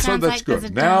 And so that's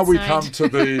good. Now we come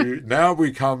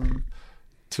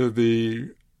to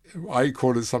the... I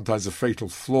call it sometimes a fatal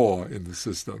flaw in the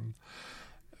system.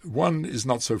 One is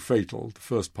not so fatal, the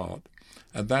first part,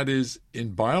 and that is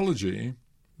in biology,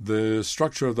 the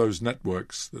structure of those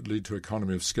networks that lead to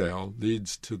economy of scale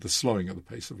leads to the slowing of the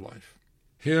pace of life.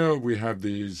 Here we have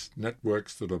these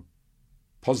networks that are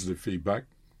positive feedback.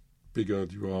 Bigger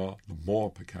you are, the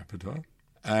more per capita.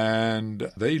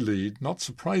 And they lead, not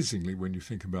surprisingly when you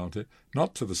think about it,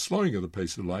 not to the slowing of the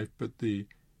pace of life, but the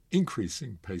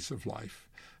increasing pace of life.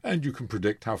 And you can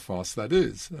predict how fast that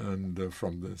is, and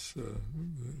from this,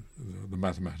 the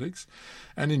mathematics.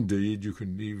 And indeed, you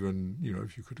can even,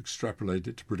 if you could extrapolate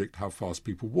it to predict how fast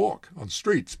people walk on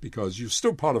streets, because you're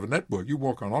still part of a network. You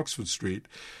walk on Oxford Street,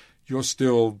 you're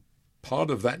still part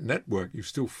of that network. You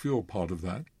still feel part of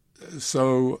that.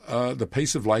 So the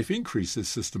pace of life increases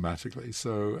systematically.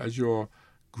 So as you're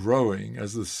growing,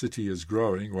 as the city is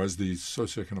growing, or as the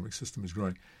socioeconomic system is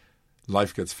growing,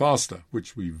 life gets faster,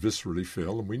 which we viscerally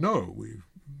feel, and we know.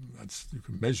 you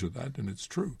can measure that, and it's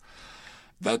true.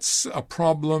 That's a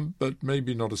problem, but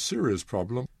maybe not a serious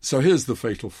problem. So here's the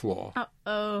fatal flaw.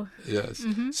 Uh-oh. Yes.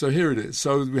 So here it is.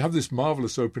 So we have this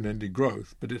marvelous open-ended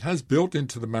growth, but it has built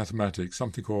into the mathematics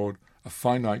something called a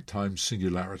finite time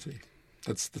singularity.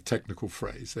 That's the technical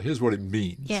phrase. So here's what it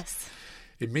means. Yes.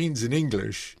 It means in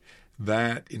English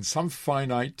that in some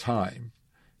finite time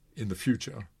in the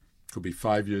future, could be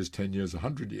 5 years, 10 years,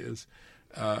 100 years,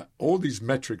 all these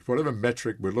metrics, whatever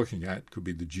metric we're looking at, could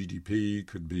be the GDP,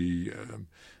 could be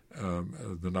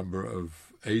the number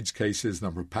of AIDS cases,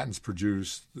 number of patents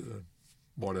produced,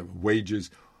 whatever, wages,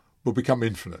 will become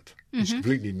infinite. It's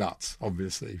completely nuts,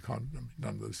 obviously. None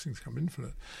of those things come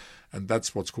infinite. And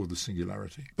that's what's called the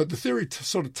singularity. But the theory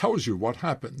sort of tells you what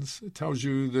happens. It tells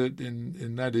you that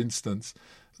in that instance,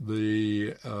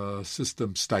 the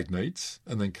system stagnates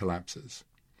and then collapses.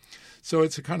 So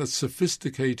it's a kind of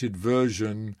sophisticated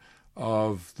version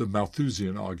of the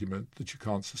Malthusian argument that you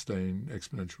can't sustain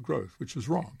exponential growth, which was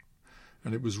wrong.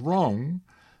 And it was wrong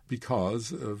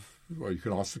because of, well, you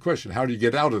can ask the question, how do you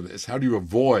get out of this? How do you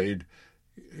avoid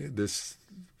this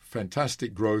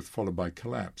fantastic growth followed by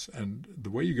collapse? And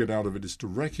the way you get out of it is to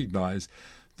recognize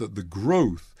that the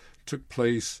growth took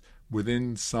place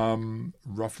within some,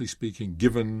 roughly speaking,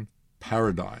 given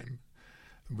paradigm,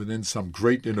 within some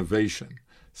great innovation,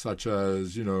 such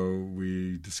as,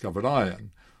 we discovered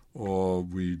iron, or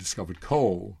we discovered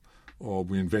coal, or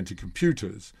we invented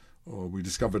computers, or we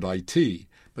discovered IT,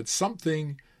 but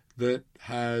something that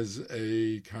has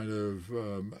a kind of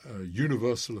a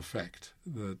universal effect,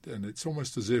 and it's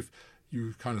almost as if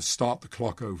you kind of start the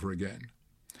clock over again.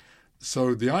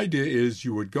 So the idea is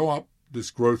you would go up this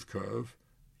growth curve,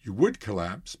 you would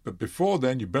collapse, but before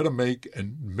then you better make a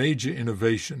major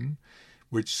innovation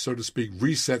which, so to speak,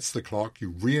 resets the clock,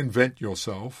 you reinvent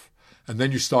yourself, and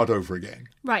then you start over again.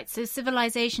 Right, so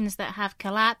civilizations that have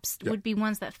collapsed would be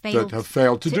ones that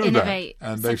failed to do innovate.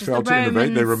 That. And they failed to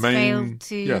innovate, they remain... failed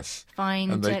to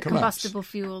find combustible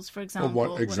fuels, for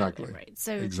example. Exactly. Whatever, right?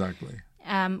 So, exactly.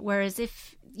 Whereas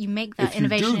if you make that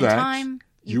innovation in time...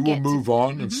 You will move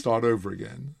on and start over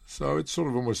again. So it's sort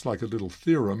of almost like a little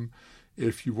theorem.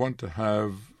 If you want to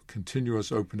have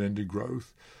continuous open-ended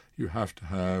growth, you have to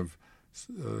have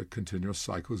continuous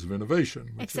cycles of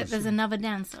innovation. Except there's another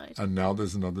downside. And now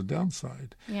there's another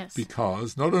downside. Yes.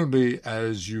 Because not only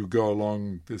as you go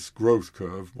along this growth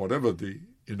curve, whatever the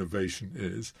innovation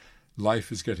is, life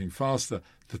is getting faster.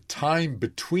 The time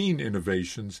between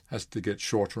innovations has to get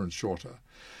shorter and shorter.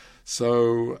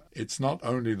 So it's not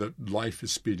only that life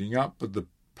is speeding up, but the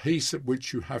pace at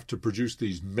which you have to produce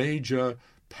these major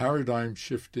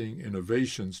paradigm-shifting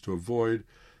innovations to avoid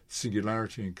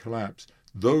singularity and collapse,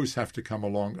 those have to come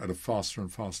along at a faster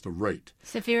and faster rate.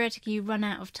 So theoretically, you run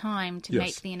out of time to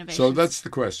make the innovations. So that's the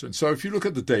question. So if you look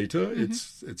at the data,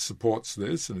 it supports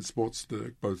this, and it supports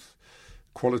both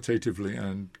qualitatively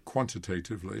and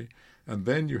quantitatively. And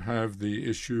then you have the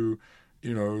issue,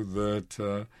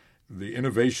 that the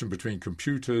innovation between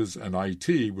computers and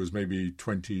IT was maybe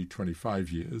 20,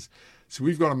 25 years. So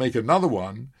we've got to make another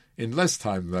one in less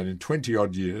time than that. In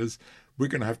 20-odd years, we're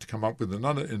going to have to come up with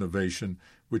another innovation,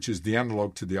 which is the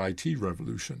analog to the IT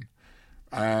revolution,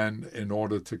 and in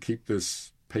order to keep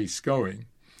this pace going.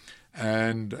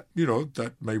 And,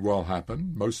 that may well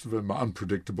happen. Most of them are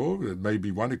unpredictable. It may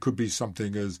be one. It could be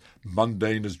something as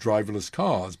mundane as driverless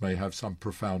cars may have some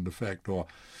profound effect, or,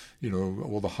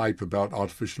 all the hype about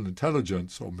artificial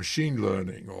intelligence or machine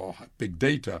learning or big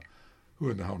data.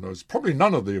 Who in the hell knows? Probably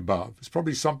none of the above. It's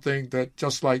probably something that,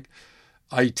 just like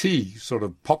IT sort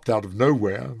of popped out of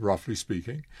nowhere, roughly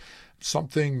speaking,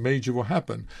 something major will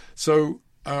happen. So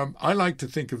I like to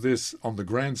think of this on the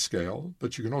grand scale,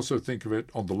 but you can also think of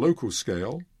it on the local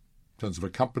scale, in terms of a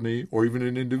company or even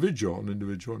an individual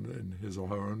in his or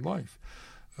her own life,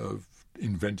 of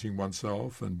inventing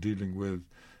oneself and dealing with,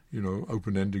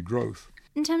 open-ended growth.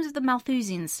 In terms of the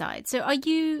Malthusian side, so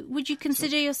would you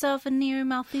consider yourself a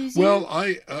neo-Malthusian? Well,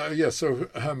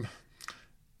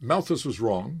 Malthus was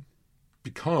wrong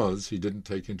because he didn't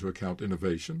take into account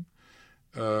innovation.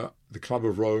 The Club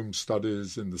of Rome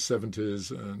studies in the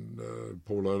 70s and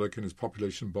Paul Ehrlich and his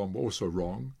population bomb were also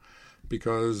wrong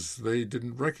because they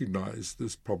didn't recognize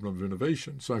this problem of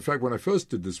innovation. So, in fact, when I first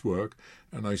did this work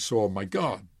and I saw, my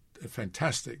God,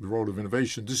 fantastic, the role of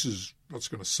innovation, this is what's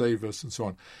going to save us and so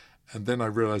on. And then I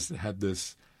realized it had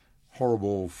this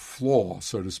horrible flaw,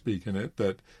 so to speak, in it,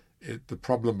 that the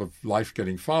problem of life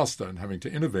getting faster and having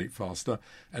to innovate faster,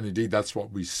 and indeed that's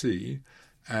what we see.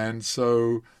 And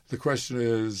so the question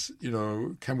is,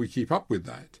 can we keep up with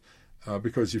that?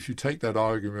 Because if you take that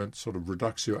argument sort of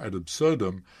reductio ad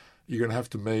absurdum, you're going to have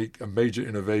to make a major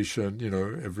innovation,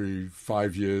 every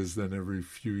 5 years, then every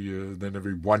few years, then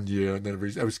every 1 year, and then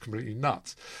it was completely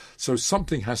nuts. So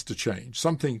something has to change.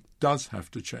 Something does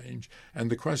have to change. And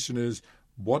the question is,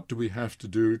 what do we have to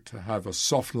do to have a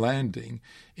soft landing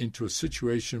into a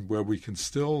situation where we can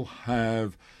still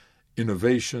have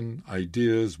innovation,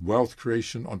 ideas, wealth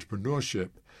creation, entrepreneurship,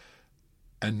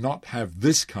 and not have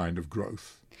this kind of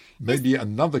growth? Maybe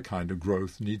another kind of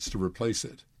growth needs to replace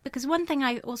it. Because one thing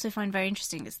I also find very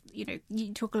interesting is, you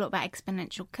talk a lot about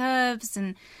exponential curves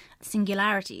and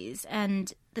singularities,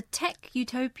 and the tech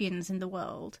utopians in the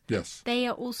world, yes, they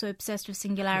are also obsessed with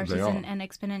singularities and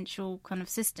exponential kind of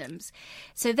systems.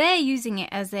 So they're using it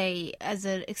as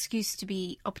an excuse to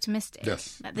be optimistic.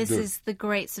 Yes, that this is the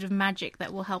great sort of magic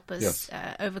that will help us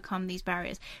overcome these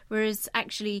barriers. Whereas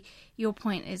actually, your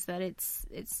point is that it's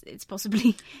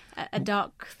possibly a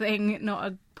dark thing, not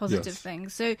a positive thing.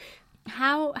 So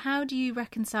how do you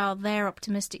reconcile their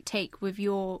optimistic take with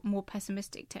your more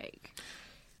pessimistic take?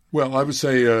 Well, I would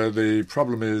say the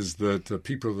problem is that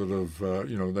people that have,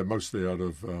 they're mostly out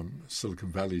of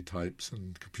Silicon Valley types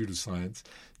and computer science.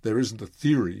 There isn't a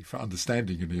theory for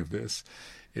understanding any of this.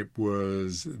 It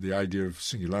was the idea of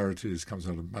singularities comes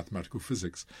out of mathematical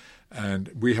physics. And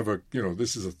we have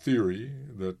this is a theory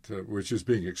that which is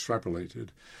being extrapolated.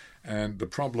 And the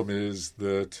problem is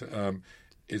that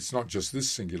it's not just this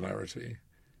singularity,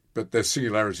 but their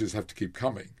singularities have to keep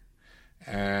coming.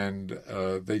 And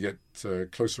they get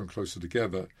closer and closer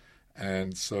together.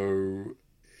 And so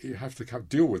you have to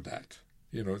deal with that.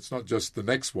 It's not just the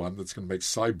next one that's going to make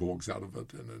cyborgs out of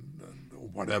it or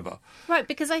whatever. Right,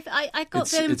 because I got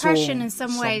the impression in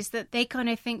some ways that they kind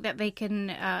of think that they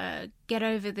can get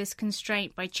over this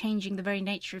constraint by changing the very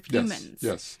nature of humans.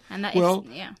 Yes. And that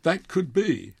that could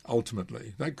be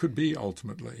ultimately.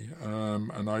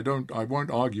 And I won't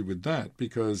argue with that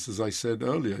because, as I said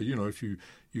earlier, if you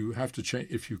have to change,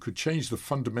 if you could change the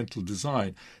fundamental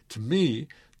design, to me,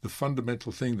 the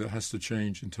fundamental thing that has to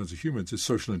change in terms of humans is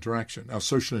social interaction. Our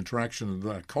social interaction and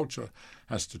our culture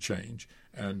has to change.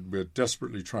 And we're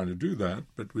desperately trying to do that,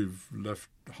 but we've left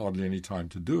hardly any time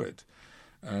to do it.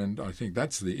 And I think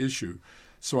that's the issue.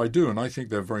 So I do, and I think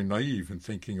they're very naive in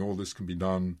thinking all this can be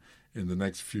done in the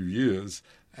next few years,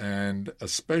 and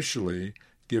especially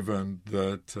given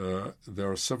that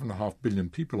there are 7.5 billion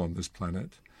people on this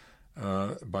planet.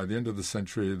 By the end of the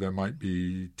century, there might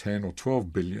be 10 or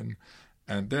 12 billion.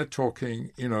 And they're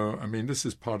talking, this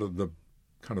is part of the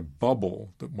kind of bubble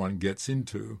that one gets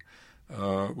into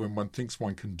when one thinks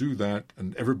one can do that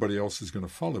and everybody else is going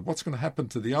to follow. What's going to happen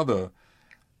to the other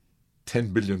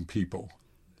 10 billion people?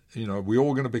 We're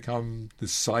all going to become the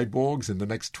cyborgs in the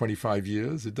next 25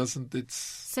 years.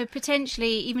 So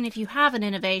potentially, even if you have an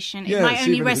innovation, it might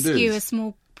only rescue a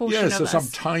small portion of us. Some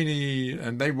tiny,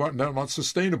 and they're not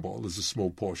sustainable as a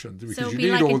small portion. Because so it'll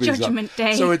be like a judgment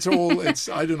day. So it's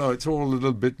I don't know, it's all a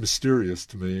little bit mysterious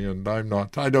to me, and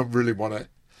I don't really want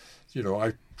to,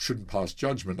 I shouldn't pass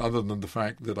judgment, other than the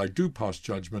fact that I do pass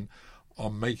judgment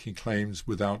on making claims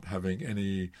without having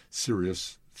any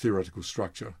serious theoretical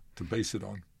structure to base it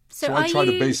on. So I try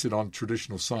to base it on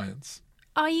traditional science.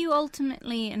 Are you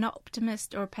ultimately an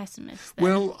optimist or a pessimist then?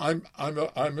 Well,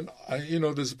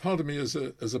 there's a part of me as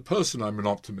a person I'm an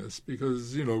optimist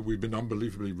because, we've been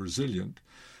unbelievably resilient.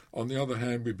 On the other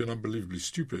hand, we've been unbelievably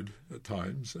stupid at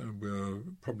times, and we're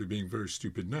probably being very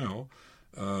stupid now.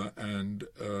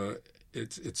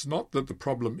 It's not that the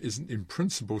problem isn't in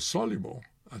principle soluble.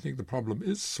 I think the problem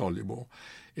is soluble.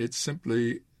 It's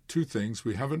simply two things.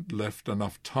 We haven't left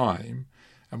enough time,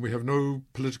 and we have no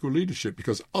political leadership,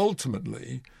 because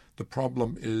ultimately the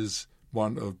problem is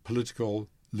one of political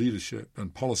leadership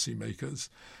and policymakers,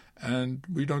 and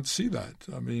we don't see that.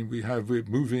 I mean, we're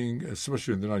moving,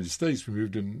 especially in the United States, we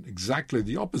moved in exactly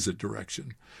the opposite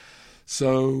direction.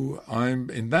 So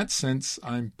in that sense,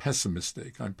 I'm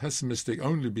pessimistic. I'm pessimistic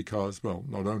only because, well,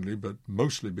 not only, but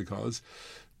mostly because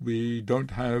we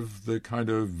don't have the kind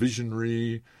of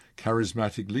visionary,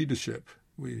 charismatic leadership.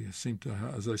 We seem to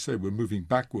have, as I say, we're moving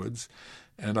backwards,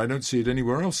 and I don't see it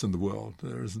anywhere else in the world.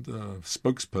 There isn't a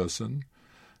spokesperson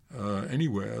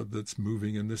anywhere that's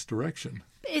moving in this direction.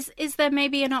 Is there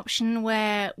maybe an option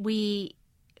where we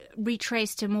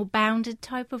retrace to a more bounded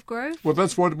type of growth? Well,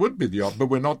 that's what would be the option, but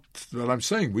we're not. What I'm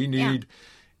saying, we need,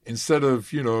 instead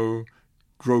of,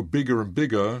 grow bigger and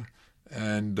bigger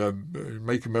and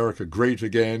make America great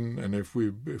again, and if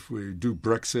we do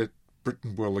Brexit,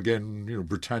 Britain will again,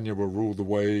 Britannia will rule the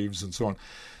waves and so on.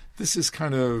 This is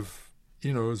kind of,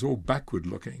 is all backward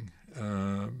looking.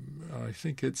 I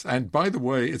think and by the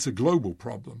way, it's a global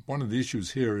problem. One of the issues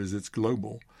here is it's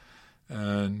global.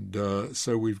 And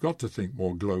so we've got to think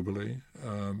more globally,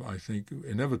 I think,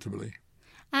 inevitably.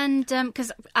 And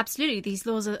because absolutely, these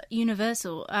laws are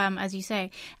universal, as you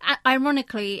say.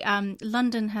 Ironically,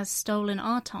 London has stolen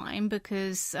our time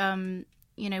because,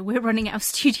 we're running out of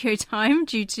studio time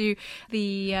due to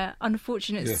the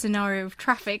unfortunate scenario of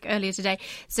traffic earlier today.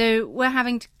 So we'll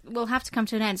have to come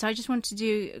to an end. So I just want to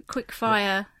do a quick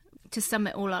fire to sum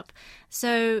it all up.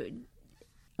 So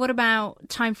what about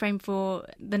time frame for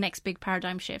the next big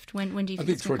paradigm shift? When do you think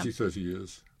I think 20, 30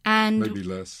 years, and maybe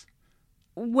less.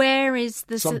 Where is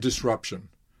the some disruption?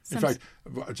 In fact,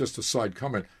 just a side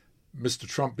comment: Mr.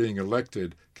 Trump being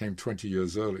elected came 20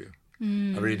 years earlier. I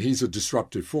mean, he's a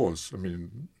disruptive force. I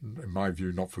mean, in my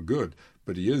view, not for good,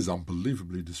 but he is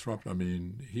unbelievably disruptive. I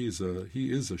mean, he is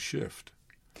a shift.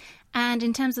 And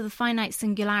in terms of the finite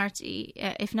singularity,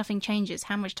 if nothing changes,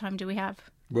 how much time do we have?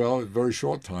 Well, a very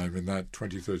short time in that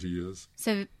 20, 30 years.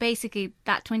 So basically,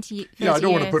 that 20, 30 Yeah, I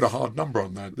don't want to years, put a hard number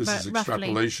on that. This is roughly.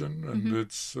 extrapolation, and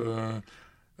it's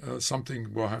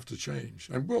something will have to change,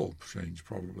 and will change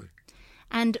probably.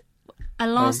 And a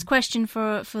last question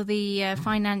for the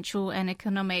financial and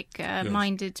economic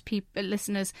minded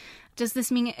listeners. Does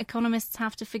this mean economists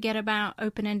have to forget about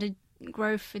open-ended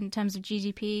growth in terms of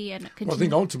GDP? And well, I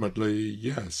think ultimately,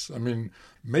 yes. I mean,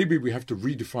 maybe we have to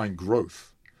redefine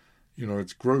growth.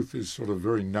 Growth is sort of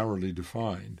very narrowly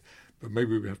defined, but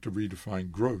maybe we have to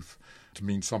redefine growth to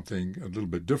mean something a little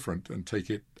bit different and take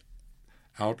it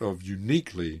out of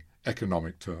uniquely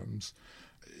economic terms,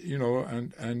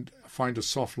 and find a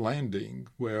soft landing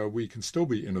where we can still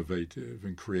be innovative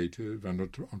and creative and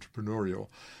entrepreneurial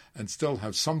and still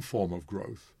have some form of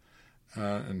growth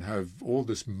and have all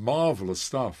this marvelous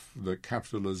stuff that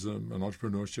capitalism and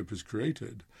entrepreneurship has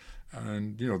created.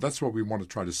 And, that's what we want to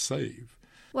try to save.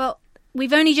 Well,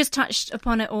 we've only just touched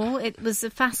upon it all. It was a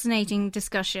fascinating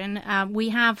discussion. We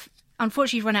have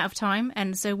unfortunately run out of time,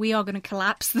 and so we are going to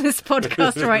collapse this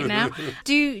podcast right now.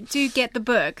 Do get the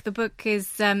book. The book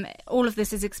is all of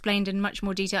this is explained in much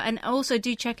more detail, and also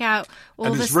do check out all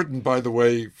this. And it's written, by the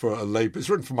way, for it's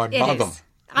written for my mother.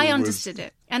 I understood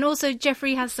it. And also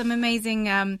Geoffrey has some amazing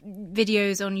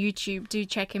videos on YouTube. Do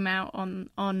check him out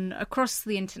on across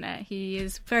the internet. He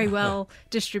is very well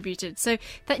distributed. So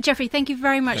Geoffrey, thank you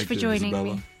very much for joining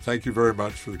me. Thank you very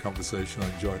much for the conversation. I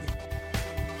enjoyed it.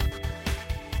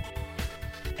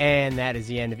 And that is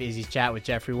the end of Izzy's chat with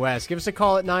Geoffrey West. Give us a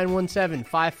call at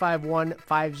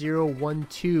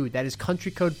 917-551-5012. That is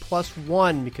country code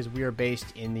 +1 because we are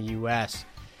based in the U.S.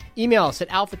 Email us at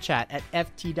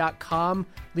alphachat@ft.com.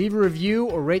 Leave a review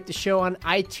or rate the show on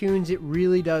iTunes. It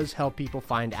really does help people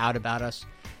find out about us.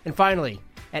 And finally,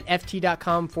 at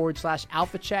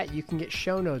ft.com/alphachat, you can get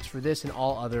show notes for this and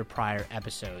all other prior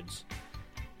episodes.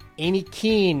 Amy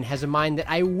Keene has a mind that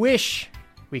I wish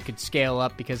we could scale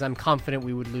up because I'm confident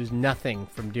we would lose nothing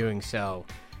from doing so.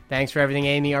 Thanks for everything,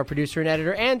 Amy, our producer and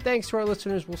editor, and thanks to our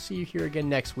listeners. We'll see you here again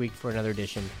next week for another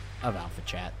edition of Alpha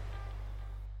Chat.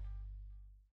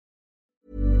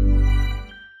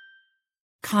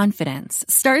 Confidence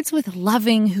starts with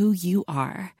loving who you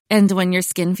are. And when your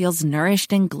skin feels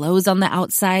nourished and glows on the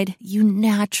outside, you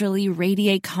naturally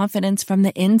radiate confidence from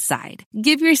the inside.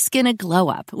 Give your skin a glow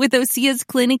up with Osea's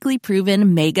clinically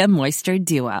proven Mega Moisture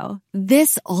Duo.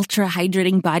 This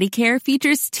ultra-hydrating body care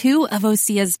features two of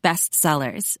Osea's best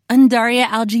sellers, Undaria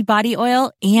Algae Body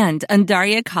Oil and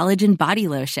Undaria Collagen Body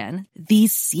Lotion.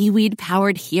 These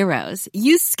seaweed-powered heroes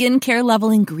use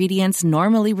skincare-level ingredients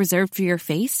normally reserved for your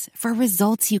face for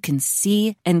results you can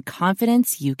see and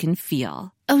confidence you can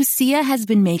feel. Osea has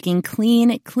been making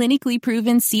clean, clinically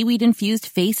proven seaweed-infused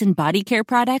face and body care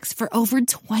products for over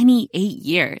 28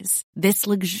 years. This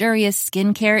luxurious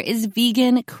skincare is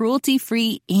vegan,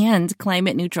 cruelty-free, and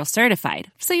climate-neutral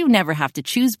certified, so you never have to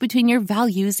choose between your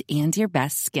values and your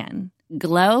best skin.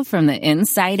 Glow from the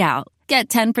inside out. Get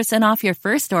 10% off your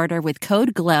first order with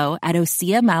code GLOW at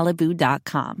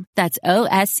OseaMalibu.com. That's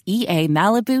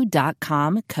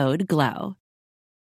OSEAMalibu.com, code GLOW.